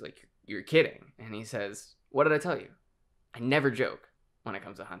says, he's like, you're kidding. And he says, what did I tell you? I never joke when it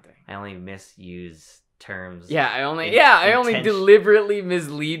comes to hunting. I only misuse terms. Yeah, I only deliberately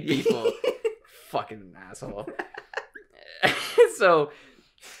mislead people. Fucking asshole. So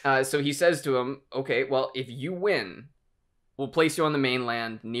he says to him, okay, well, if you win, we'll place you on the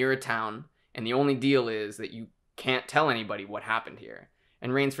mainland near a town, and the only deal is that you can't tell anybody what happened here.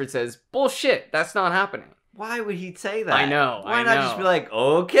 And Rainsford says, bullshit, that's not happening. Why would he say that? I know. Why not just be like,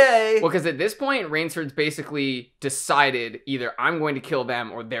 okay? Well, because at this point, Rainsford's basically decided either I'm going to kill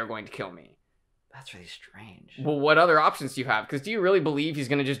them or they're going to kill me. That's really strange. Well, what other options do you have? Because do you really believe he's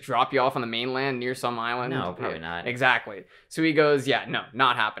going to just drop you off on the mainland near some island? No, probably not. Exactly. So he goes, yeah, no,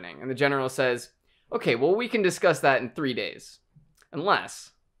 not happening. And the general says, okay, well, we can discuss that in 3 days.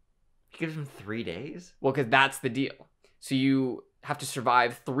 Unless... He gives him 3 days? Well, because that's the deal. So you have to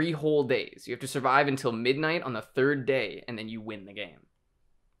survive 3 whole days. You have to survive until midnight on the 3rd day, and then you win the game.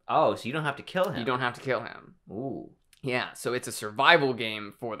 Oh, so you don't have to kill him. You don't have to kill him. Ooh. Yeah, so it's a survival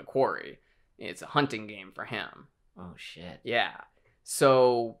game for the quarry. It's a hunting game for him. Oh, shit. Yeah.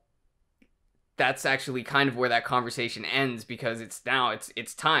 So that's actually kind of where that conversation ends, because it's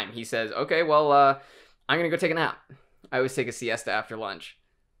time. He says, okay, well, I'm going to go take a nap. I always take a siesta after lunch.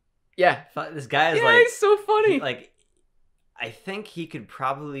 Yeah. This guy is he's so funny. I think he could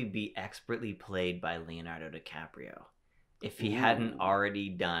probably be expertly played by Leonardo DiCaprio if he hadn't already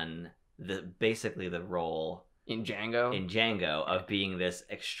done basically the role in Django of being this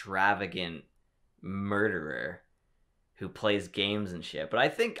extravagant murderer who plays games and shit. But I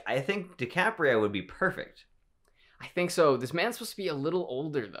think DiCaprio would be perfect. I think so. This man's supposed to be a little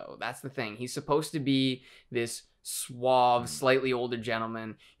older, though. That's the thing. He's supposed to be this suave, slightly older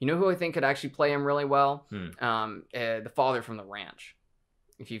gentleman. You know who I think could actually play him really well? The father from The Ranch.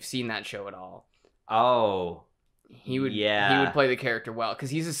 If you've seen that show at all. Oh. He would play the character well, because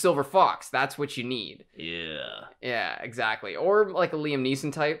he's a silver fox. That's what you need. Yeah. Yeah, exactly. Or like a Liam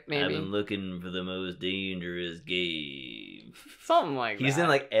Neeson type, maybe. I've been looking for the most dangerous game. Something like that. He's in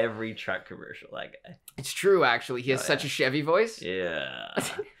like every truck commercial, that guy. It's true, actually. He has such a Chevy voice. Yeah.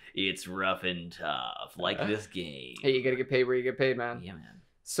 It's rough and tough, like this game. Hey, you gotta get paid where you get paid, man. Yeah, man.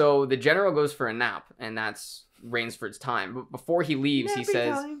 So the general goes for a nap, and that's Rainsford's time. But before he leaves, he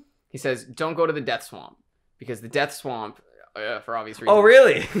says, "Don't go to the Death Swamp, because the Death Swamp, for obvious reasons." Oh,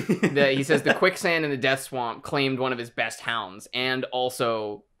 really? He says the quicksand in the Death Swamp claimed one of his best hounds, and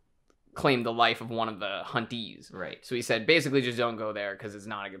also claimed the life of one of the huntees. Right. So he said, basically, just don't go there because it's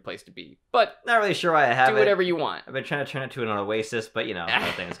not a good place to be. But not really sure why I have do whatever you want. I've been trying to turn it to an oasis, but you know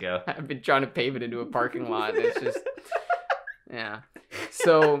how things go. I've been trying to pave it into a parking lot. It's just, yeah.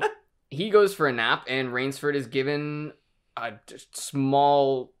 So he goes for a nap, and Rainsford is given a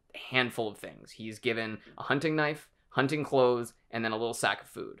small handful of things. He's given a hunting knife, hunting clothes, and then a little sack of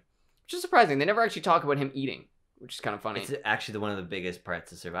food. Which is surprising. They never actually talk about him eating, which is kind of funny. It's actually one of the biggest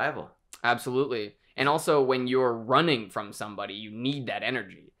parts of survival. Absolutely. And also, when you're running from somebody, you need that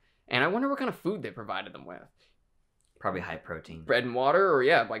energy. And I wonder what kind of food they provided them with. Probably high protein. Bread and water, or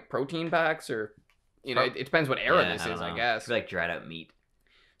yeah, like protein packs, or, you know, it depends what era this is, I guess. It's like dried out meat.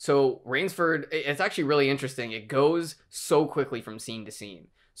 So Rainsford, it's actually really interesting. It goes so quickly from scene to scene.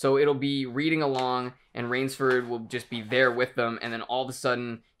 So it'll be reading along, and Rainsford will just be there with them, and then all of a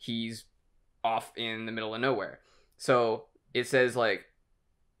sudden, he's off in the middle of nowhere. So it says, like,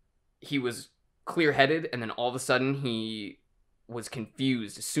 he was clear-headed, and then all of a sudden he was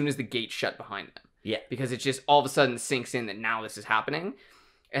confused as soon as the gate shut behind them. Yeah. Because it just all of a sudden sinks in that now this is happening.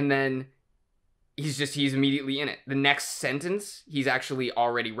 And then he's immediately in it. The next sentence, he's actually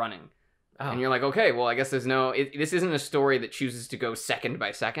already running. Oh. And you're like, okay, well, I guess there's no... this isn't a story that chooses to go second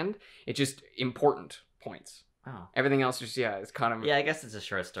by second. It's just important points. Oh. Everything else just, it's kind of... Yeah, I guess it's a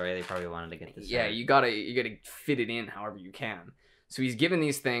short story. They probably wanted to get this Yeah, right. you gotta fit it in however you can. So he's given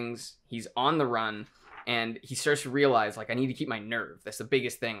these things, he's on the run, and he starts to realize, like, I need to keep my nerve. That's the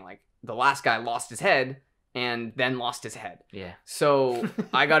biggest thing. Like, the last guy lost his head, and then lost his head. Yeah. So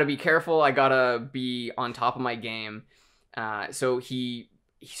I gotta be careful. I gotta be on top of my game. So he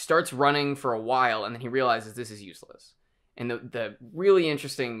starts running for a while, and then he realizes this is useless. And the really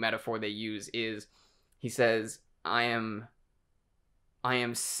interesting metaphor they use is, he says, I am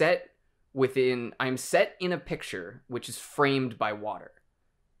set in a picture which is framed by water,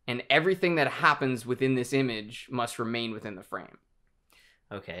 and everything that happens within this image must remain within the frame.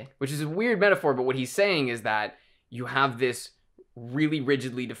 Okay. Which is a weird metaphor, but what he's saying is that you have this really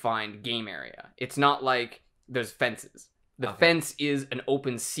rigidly defined game area. It's not like there's fences. The fence is an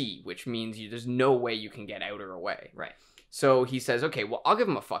open sea, which means there's no way you can get out or away. Right. So he says, okay, well, I'll give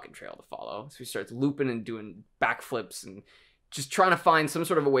him a fucking trail to follow. So he starts looping and doing backflips and just trying to find some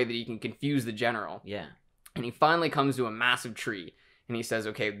sort of a way that he can confuse the general. Yeah. And he finally comes to a massive tree, and he says,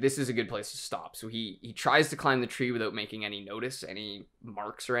 okay, this is a good place to stop. So he tries to climb the tree without making any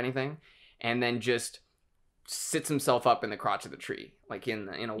marks or anything, and then just sits himself up in the crotch of the tree, like in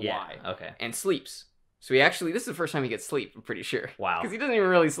a Y. Okay. And sleeps. So this is the first time he gets sleep, I'm pretty sure. Wow. Because he doesn't even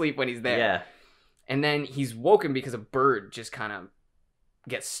really sleep when he's there. Yeah. And then he's woken because a bird just kind of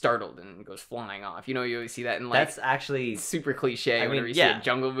gets startled and goes flying off. You always see that in, like... That's actually... super cliche whenever you see a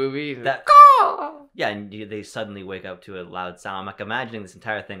jungle movie. And they suddenly wake up to a loud sound. I'm like imagining this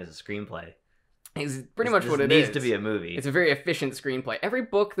entire thing as a screenplay. It's pretty much what it is. It needs to be a movie. It's a very efficient screenplay. Every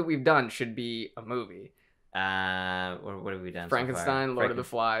book that we've done should be a movie. What have we done Frankenstein, so far? Lord of the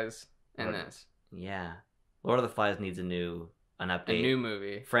Flies, and this. Yeah. Lord of the Flies needs an update. A new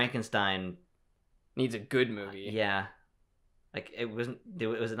movie. Frankenstein... needs a good movie. Yeah. Like, was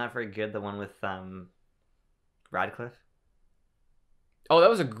it not very good, the one with Radcliffe? Oh, that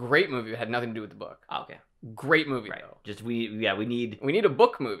was a great movie. It had nothing to do with the book. Oh, okay. Great movie, right. though. Just, we need... We need a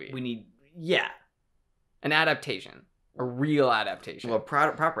book movie. Yeah. An adaptation. A real adaptation. Well,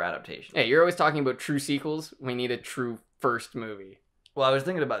 proper adaptation. Hey, you're always talking about true sequels. We need a true first movie. Well, I was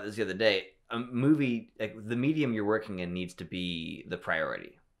thinking about this the other day. A movie, like, the medium you're working in needs to be the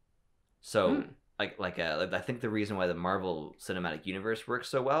priority. So... I think the reason why the Marvel Cinematic Universe works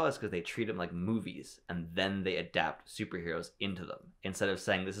so well is because they treat them like movies, and then they adapt superheroes into them instead of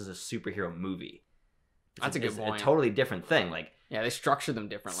saying this is a superhero movie. That's a good point. A totally different thing. Like, yeah, they structure them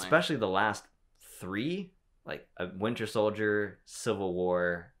differently. Especially the last three, like Winter Soldier, Civil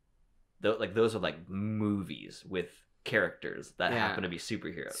War. Those are like movies with characters that happen to be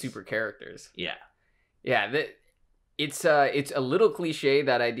superheroes. Super characters. Yeah, yeah. It's a little cliche,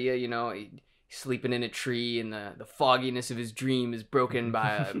 that idea, sleeping in a tree, and the fogginess of his dream is broken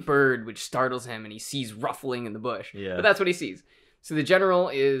by a bird which startles him, and he sees ruffling in the bush. Yeah. But that's what he sees. So the general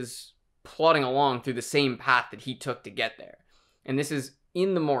is plodding along through the same path that he took to get there. And this is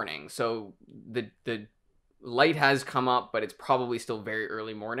in the morning, so the light has come up, but it's probably still very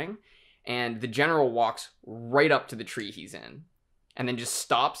early morning. And the general walks right up to the tree he's in. and then just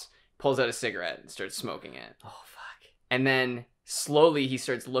stops, pulls out a cigarette, and starts smoking it. Oh, fuck. And then slowly he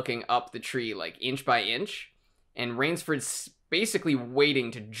starts looking up the tree, like inch by inch, and Rainsford's basically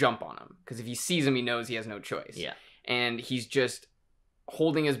waiting to jump on him, because if he sees him, he knows he has no choice. Yeah. And he's just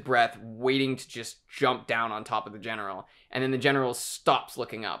holding his breath, waiting to just jump down on top of the general. And then the general stops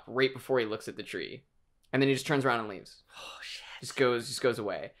looking up right before he looks at the tree. And then he just turns around and leaves. Oh, shit. Just goes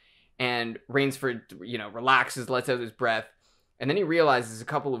away. And Rainsford, relaxes, lets out his breath. And then he realizes a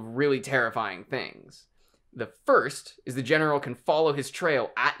couple of really terrifying things. The first is the general can follow his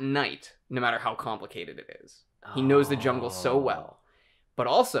trail at night, no matter how complicated it is. He knows the jungle so well. But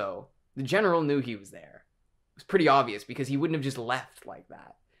also, the general knew he was there. It was pretty obvious because he wouldn't have just left like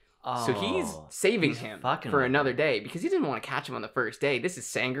that. Oh, so he's saving him for another day because he didn't want to catch him on the first day. This is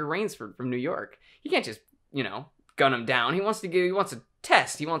Sanger Rainsford from New York. He can't just, gun him down. He wants a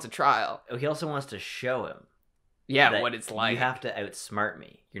test. He wants a trial. Oh, he also wants to show him. Yeah, what it's like. You have to outsmart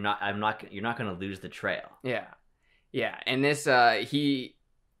me. You're not going to lose the trail. Yeah. Yeah, and this he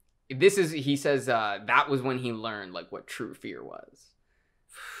says that was when he learned like what true fear was.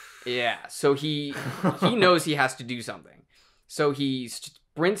 Yeah, so he knows he has to do something. So he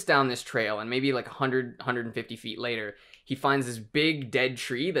sprints down this trail, and maybe like 150 feet later, he finds this big dead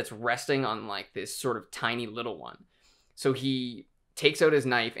tree that's resting on like this sort of tiny little one. So he takes out his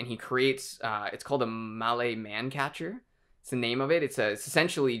knife and he creates, it's called a Malay man catcher. It's the name of it. It's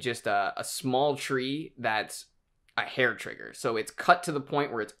essentially just a small tree that's a hair trigger. So it's cut to the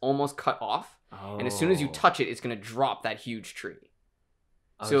point where it's almost cut off. Oh. And as soon as you touch it, it's going to drop that huge tree.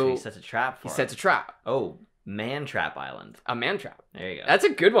 Oh, so he sets a trap for him. He sets a trap. Oh, Man Trap Island. A man trap. There you go. That's a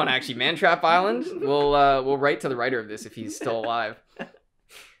good one, actually. Man Trap Island. We'll write to the writer of this if he's still alive.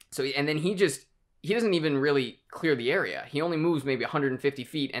 So, and then he doesn't even really clear the area. He only moves maybe 150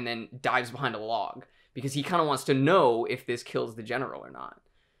 feet and then dives behind a log because he kind of wants to know if this kills the general or not.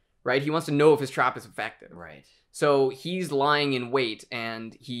 Right? He wants to know if his trap is effective. Right. So he's lying in wait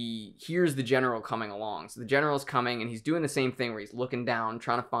and he hears the general coming along. So the general's coming and he's doing the same thing where he's looking down,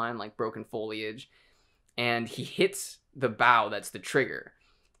 trying to find like broken foliage. And he hits the bough that's the trigger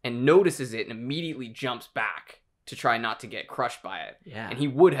and notices it and immediately jumps back to try not to get crushed by it. Yeah. And he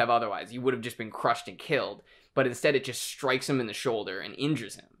would have otherwise. He would have just been crushed and killed. But instead it just strikes him in the shoulder and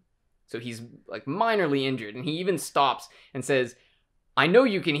injures him. So he's like minorly injured. And he even stops and says, "I know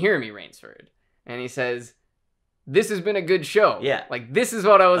you can hear me, Rainsford." And he says, "This has been a good show." Yeah. Like, this is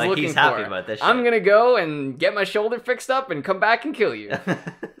what I was like looking for. He's happy about this shit. I'm going to go and get my shoulder fixed up and come back and kill you.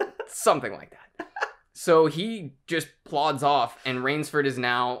 Something like that. So he just plods off, and Rainsford is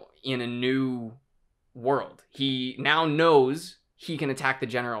now in a new world. He now knows he can attack the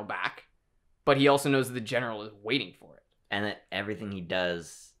general back, but he also knows that the general is waiting for it. And that everything he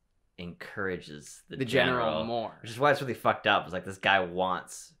does encourages the general more. Which is why it's really fucked up. It's like this guy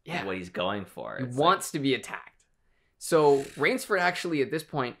wants what he's going for. He wants to be attacked. So Rainsford actually, at this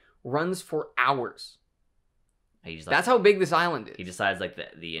point, runs for hours. That's how big this island is. He decides like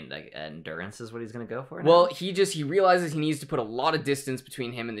the endurance is what he's gonna go for now? Well, he realizes he needs to put a lot of distance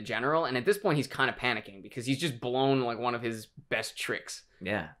between him and the general, and at this point he's kind of panicking because he's just blown like one of his best tricks.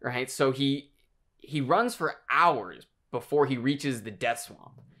 Yeah. Right? So he runs for hours before he reaches the death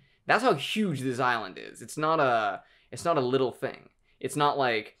swamp. That's how huge this island is. It's not a little thing. It's not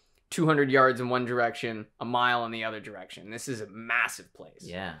like 200 yards in one direction, a mile in the other direction. This is a massive place.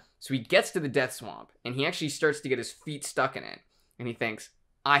 Yeah. So he gets to the death swamp, and he actually starts to get his feet stuck in it. And he thinks,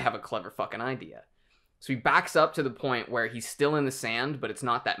 I have a clever fucking idea. So he backs up to the point where he's still in the sand, but it's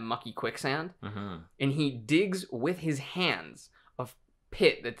not that mucky quicksand. Mm-hmm. And he digs with his hands a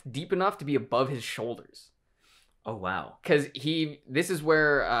pit that's deep enough to be above his shoulders. Oh, wow. Because this is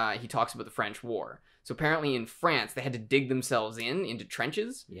where he talks about the French War. So apparently in France, they had to dig themselves into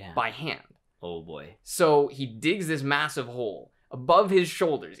trenches by hand. Oh, boy. So he digs this massive hole above his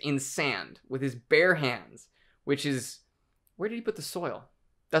shoulders in sand with his bare hands, which is, where did he put the soil?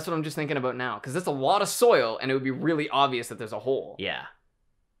 That's what I'm just thinking about now, because that's a lot of soil, and it would be really obvious that there's a hole. Yeah.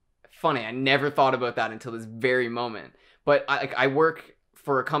 Funny, I never thought about that until this very moment. But I work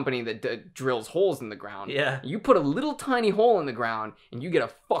for a company that drills holes in the ground. Yeah. You put a little tiny hole in the ground, and you get a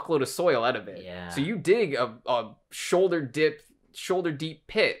fuckload of soil out of it. Yeah. So you dig a shoulder deep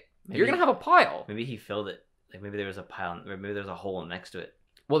pit, you're going to have a pile. Maybe he filled it. Like maybe there was a pile, or maybe there's a hole next to it.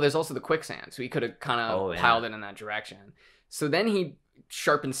 Well, there's also the quicksand, so he could have kind of piled it in that direction. So then he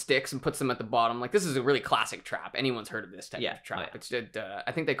sharpens sticks and puts them at the bottom. Like, this is a really classic trap. Anyone's heard of this type of trap. Oh, yeah. It's just,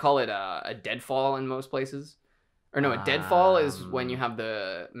 I think they call it a deadfall in most places. Or no, a deadfall is when you have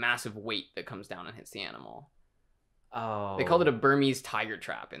the massive weight that comes down and hits the animal. Oh. They called it a Burmese tiger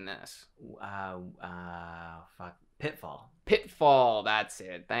trap in this. Fuck. Pitfall. Pitfall, that's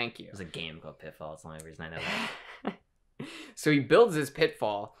it. Thank you. There's a game called Pitfall. It's the only reason I know that. So he builds this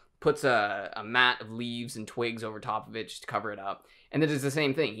pitfall, puts a mat of leaves and twigs over top of it just to cover it up. And then does the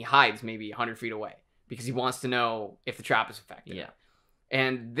same thing. He hides maybe 100 feet away because he wants to know if the trap is effective. Yeah.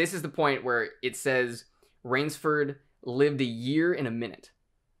 And this is the point where it says Rainsford lived a year in a minute.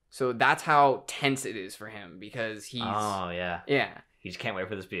 So that's how tense it is for him because he's... Oh, yeah. Yeah. He just can't wait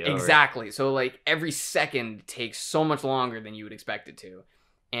for this to be over. Exactly. So, like, every second takes so much longer than you would expect it to.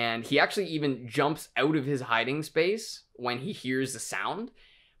 And he actually even jumps out of his hiding space when he hears the sound,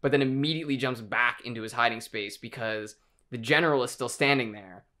 but then immediately jumps back into his hiding space because the general is still standing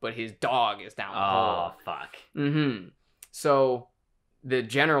there, but his dog is down the hole. Oh, fuck. Mm-hmm. So the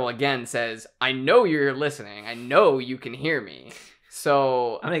general again says, I know you're listening. I know you can hear me.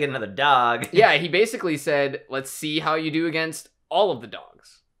 So I'm gonna get another dog. Yeah, he basically said, let's see how you do against all of the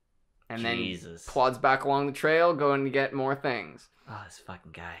dogs. And Jesus. then plods back along the trail, going to get more things. Oh, this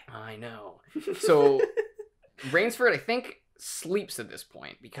fucking guy. I know. So Rainsford, I think, sleeps at this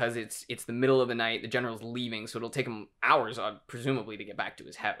point because it's the middle of the night. The general's leaving, so it'll take him hours, presumably, to get back to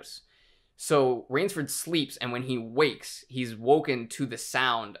his house. So Rainsford sleeps, and when he wakes, he's woken to the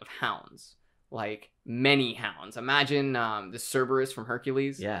sound of hounds. Like, many hounds. Imagine the Cerberus from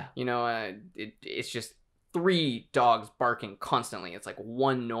Hercules. Yeah. You know, it's just 3 dogs barking constantly. It's like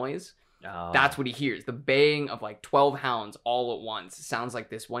one noise. Oh. That's what he hears. The baying of like 12 hounds all at once. It sounds like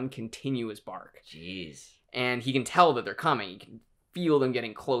this one continuous bark. Jeez. And he can tell that they're coming. He can feel them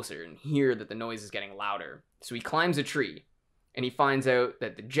getting closer and hear that the noise is getting louder. So he climbs a tree and he finds out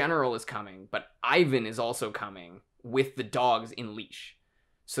that the general is coming, but Ivan is also coming with the dogs in leash.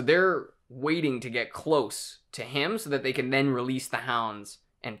 So they're waiting to get close to him so that they can then release the hounds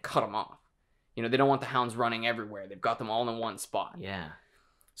and cut them off. You know, they don't want the hounds running everywhere. They've got them all in one spot. Yeah.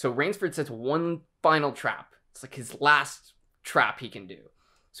 So Rainsford sets one final trap. It's like his last trap he can do.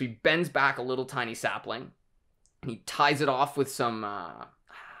 So he bends back a little tiny sapling, and he ties it off with some, I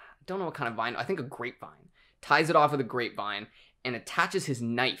don't know what kind of vine, I think a grapevine. Ties it off with a grapevine and attaches his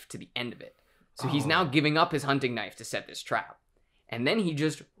knife to the end of it. So he's now giving up his hunting knife to set this trap. And then he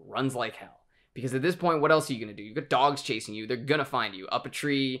just runs like hell. Because at this point, what else are you going to do? You've got dogs chasing you. They're going to find you. Up a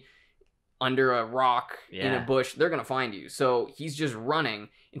tree, under a rock, in a bush, they're going to find you. So he's just running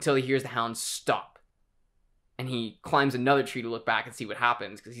until he hears the hounds stop. And he climbs another tree to look back and see what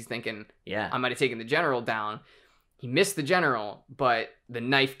happens because he's thinking, I might have taken the general down. He missed the general, but the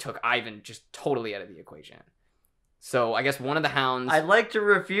knife took Ivan just totally out of the equation. So I guess one of the hounds... I'd like to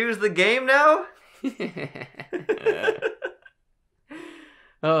refuse the game now?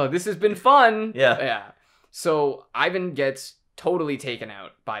 Oh, this has been fun. Yeah. So Ivan gets totally taken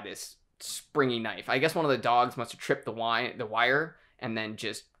out by this springy knife. I guess one of the dogs must have tripped the wire and then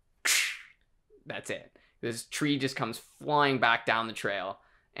just... That's it. This tree just comes flying back down the trail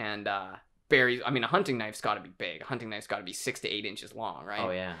and buries... I mean, a hunting knife's got to be big. A hunting knife's got to be 6 to 8 inches long, right?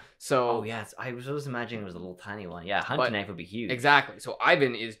 Oh, yeah. So... Oh, yeah. I was always imagining it was a little tiny one. Yeah, a hunting knife would be huge. Exactly. So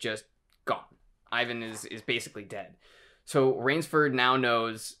Ivan is just gone. Ivan is basically dead. So Rainsford now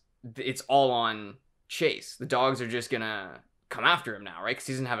knows it's all on Chase. The dogs are just going to come after him now, right? Because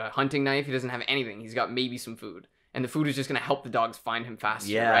he doesn't have a hunting knife. He doesn't have anything. He's got maybe some food. And the food is just going to help the dogs find him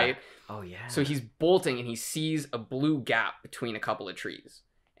faster, right? Oh, yeah. So he's bolting and he sees a blue gap between a couple of trees.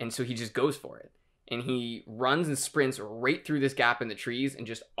 And so he just goes for it. And he runs and sprints right through this gap in the trees and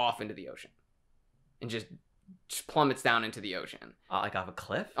just off into the ocean. And just plummets down into the ocean. Like off a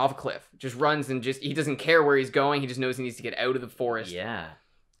cliff? Off a cliff. Just runs and he doesn't care where he's going. He just knows he needs to get out of the forest. Yeah.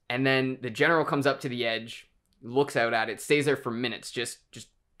 And then the general comes up to the edge, looks out at it, stays there for minutes, just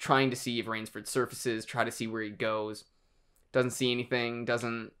trying to see if Rainsford surfaces, try to see where he goes. Doesn't see anything,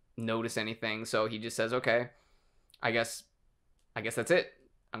 doesn't notice anything. So he just says, okay, I guess that's it.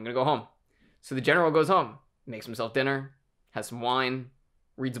 I'm going to go home. So the general goes home, makes himself dinner, has some wine,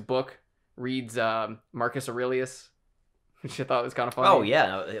 reads a book, reads Marcus Aurelius, which I thought was kind of funny. Oh,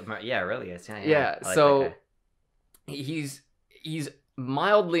 yeah. Yeah, Aurelius. Yeah. Like so he's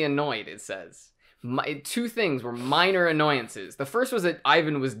mildly annoyed, it says. 2 things were minor annoyances. The first was that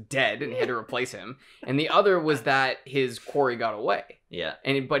Ivan was dead and he had to replace him. And the other was that his quarry got away. Yeah.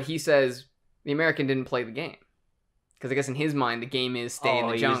 But he says the American didn't play the game. Because I guess in his mind, the game is stay in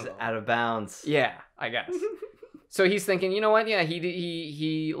the jungle. He was out of bounds. Yeah, I guess. So he's thinking, you know what? Yeah,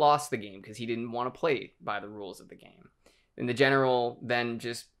 he lost the game because he didn't want to play by the rules of the game. And the general then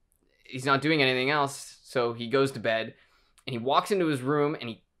he's not doing anything else. So he goes to bed and he walks into his room and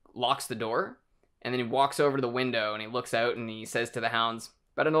he locks the door. And then he walks over to the window and he looks out and he says to the hounds,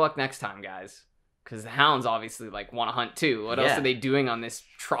 better no luck next time, guys. because the hounds obviously like want to hunt too. What else Yeah. are they doing on this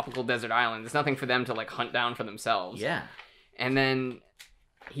tropical desert island? There's nothing for them to like hunt down for themselves. Yeah. And then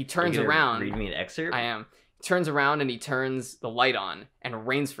he Are turns you gonna around. Read me an excerpt. I am. He turns around and he turns the light on, and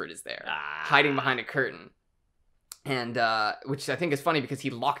Rainsford is there, hiding behind a curtain. And which I think is funny because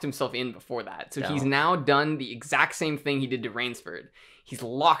he locked himself in before that. So he's now done the exact same thing he did to Rainsford. He's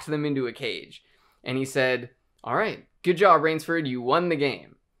locked them into a cage. And he said, "All right, good job, Rainsford. You won the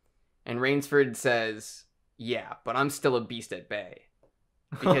game." And Rainsford says, "Yeah, but I'm still a beast at bay."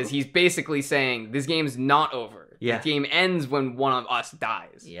 Because he's basically saying, this game's not over. Yeah. The game ends when one of us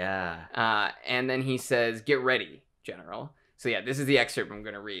dies. Yeah. And then he says, "Get ready, General." So yeah, this is the excerpt I'm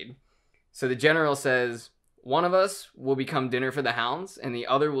going to read. So the General says, "One of us will become dinner for the hounds, and the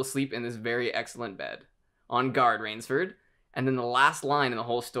other will sleep in this very excellent bed. On guard, Rainsford." And then the last line in the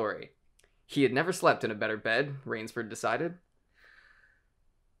whole story. He had never slept in a better bed, Rainsford decided.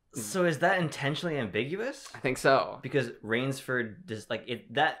 So is that intentionally ambiguous? I think so. Because Rainsford just like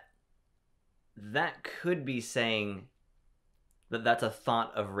it that could be saying that that's a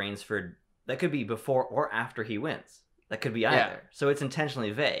thought of Rainsford. That could be before or after he wins. That could be either. Yeah. So it's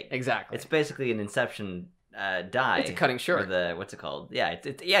intentionally vague. Exactly. It's basically an Inception die. It's a cutting short. Or the what's it called? Yeah,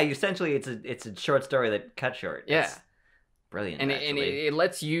 essentially it's a short story that cut short. Yeah. It's brilliant. And actually. it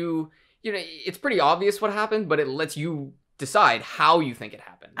lets you, it's pretty obvious what happened, but it lets you decide how you think it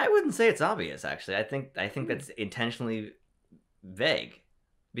happened. I wouldn't say it's obvious, actually. I think that's intentionally vague,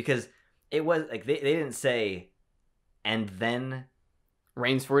 because it was like they didn't say, and then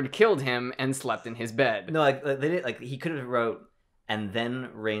Rainsford killed him and slept in his bed. no, like they did, like he could have wrote, and then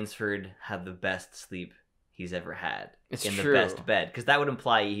Rainsford had the best sleep he's ever had It's in true. the best bed, because that would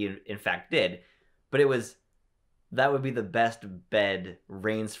imply he in fact did, but it was. That would be the best bed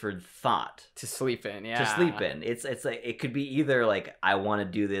Rainsford thought To sleep in, yeah. to sleep in. It's like it could be either like I want to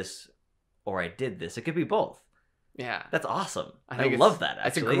do this or I did this. It could be both. Yeah. That's awesome. I I love that.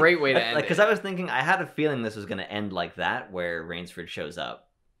 That's Actually, a great way to end Because it. I was thinking, I had a feeling this was going to end like that, where Rainsford shows up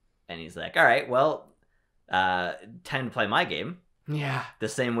and he's like, "All right, well, time to play my game." Yeah. The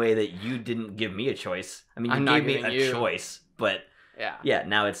same way that you didn't give me a choice. I mean, you I'm not gave me giving a you. choice, but Yeah. yeah,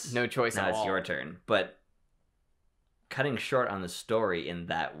 now it's No choice now at it's all. your turn. But cutting short on the story in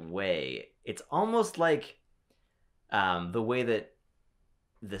that way, it's almost like the way that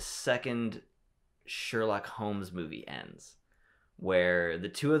the second Sherlock Holmes movie ends, where the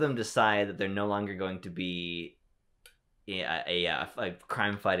two of them decide that they're no longer going to be a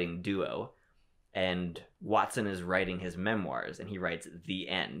crime-fighting duo, and Watson is writing his memoirs, and he writes "The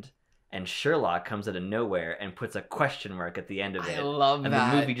End," and Sherlock comes out of nowhere and puts a question mark at the end of it. I love and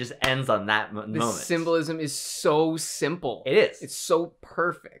that. the movie just ends on that The moment. symbolism is so simple. It is. It's so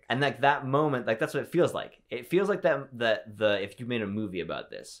perfect. And like that moment, like that's what it feels like. It feels like that the if you made a movie about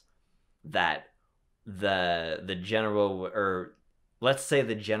this, that the general, or let's say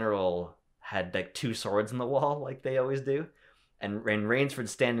the general had like two swords in the wall, like they always do, and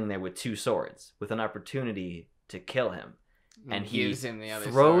Rainsford's standing there with two swords with an opportunity to kill him. And he gives him the other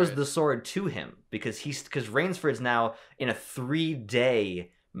throws sword. the sword to him because Rainsford's now in a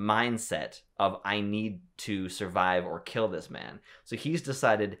 3-day mindset of I need to survive or kill this man. So he's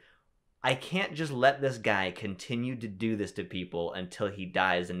decided I can't just let this guy continue to do this to people until he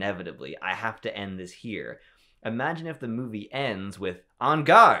dies inevitably. I have to end this here. Imagine if the movie ends with "on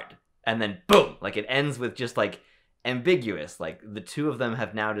guard" and then boom, like it ends with just like ambiguous, like the two of them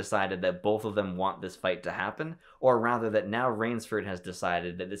have now decided that both of them want this fight to happen, or rather that now Rainsford has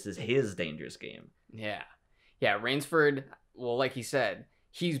decided that this is his dangerous game. Yeah. Rainsford, well, like he said,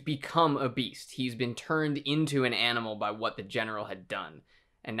 he's become a beast. He's been turned into an animal by what the general had done,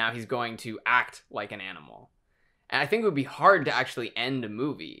 and now he's going to act like an animal. And I think it would be hard to actually end a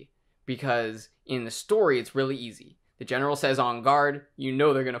movie, because in the story it's really easy. The general says "on guard," you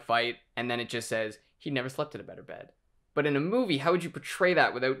know they're going to fight, and then it just says he never slept in a better bed. But in a movie, how would you portray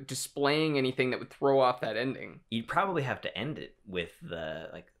that without displaying anything that would throw off that ending? You'd probably have to end it with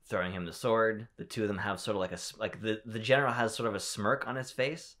the throwing him the sword. The two of them have sort of like the general has sort of a smirk on his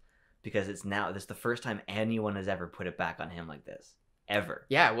face, because this is the first time anyone has ever put it back on him like this, ever.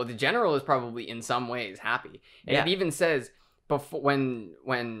 Yeah, well, the general is probably in some ways happy. And Yeah. it even says before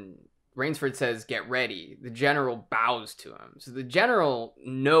when Rainsford says "get ready," the general bows to him. So the general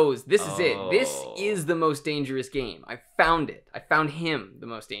knows this is it. This Oh. is the most dangerous game. I found it. I found him the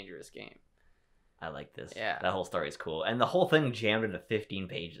most dangerous game. I like this. Yeah. That whole story is cool. And the whole thing jammed into 15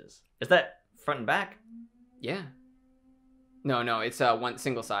 pages. Is that front and back? Yeah. No, it's one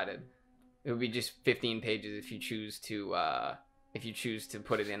single-sided. It would be just 15 pages if you choose to if you choose to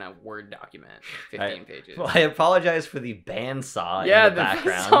put it in a Word document, 15 pages. Well, I apologize for the bandsaw yeah, in the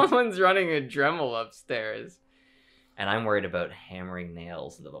background. Someone's running a Dremel upstairs. And I'm worried about hammering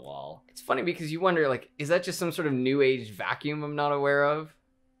nails into the wall. It's funny because you wonder, like, is that just some sort of new age vacuum I'm not aware of?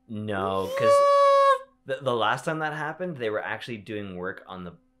 No, because the last time that happened, they were actually doing work on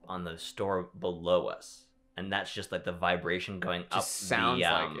the store below us, and that's just like the vibration going up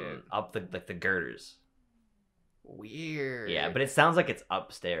up the girders. Weird. Yeah, but it sounds like it's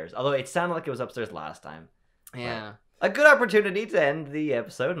upstairs. Although it sounded like it was upstairs last time. Yeah. But a good opportunity to end the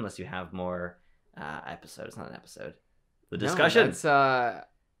episode, unless you have more episode. It's not an episode. The discussions. I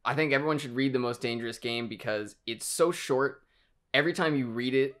think everyone should read The Most Dangerous Game because it's so short. Every time you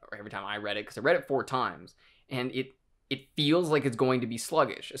read it, or every time I read it, because I read it 4 times, and it feels like it's going to be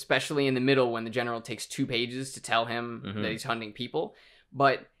sluggish, especially in the middle when the general takes 2 pages to tell him that he's hunting people.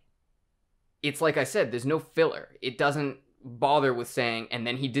 But it's like I said, there's no filler. It doesn't bother with saying, and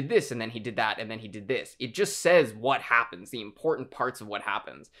then he did this, and then he did that, and then he did this. It just says what happens, the important parts of what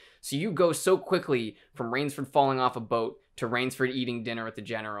happens. So you go so quickly from Rainsford falling off a boat to Rainsford eating dinner with the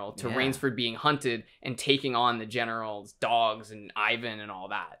general to Rainsford being hunted and taking on the general's dogs and Ivan and all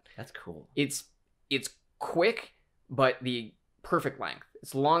that. That's cool. It's quick, but the perfect length.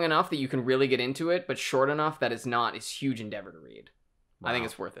 It's long enough that you can really get into it, but short enough that it's not this huge endeavor to read. Wow. I think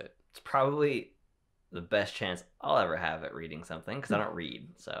it's worth it. It's probably the best chance I'll ever have at reading something, because I don't read.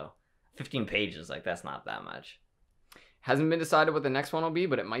 So 15 pages, like, that's not that much. Hasn't been decided what the next one will be,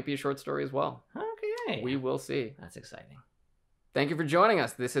 but it might be a short story as well. Okay. We will see. That's exciting. Thank you for joining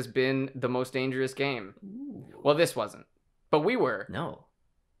us. This has been The Most Dangerous Game. Ooh. Well, this wasn't, but we were. No.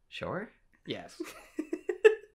 Sure? Yes.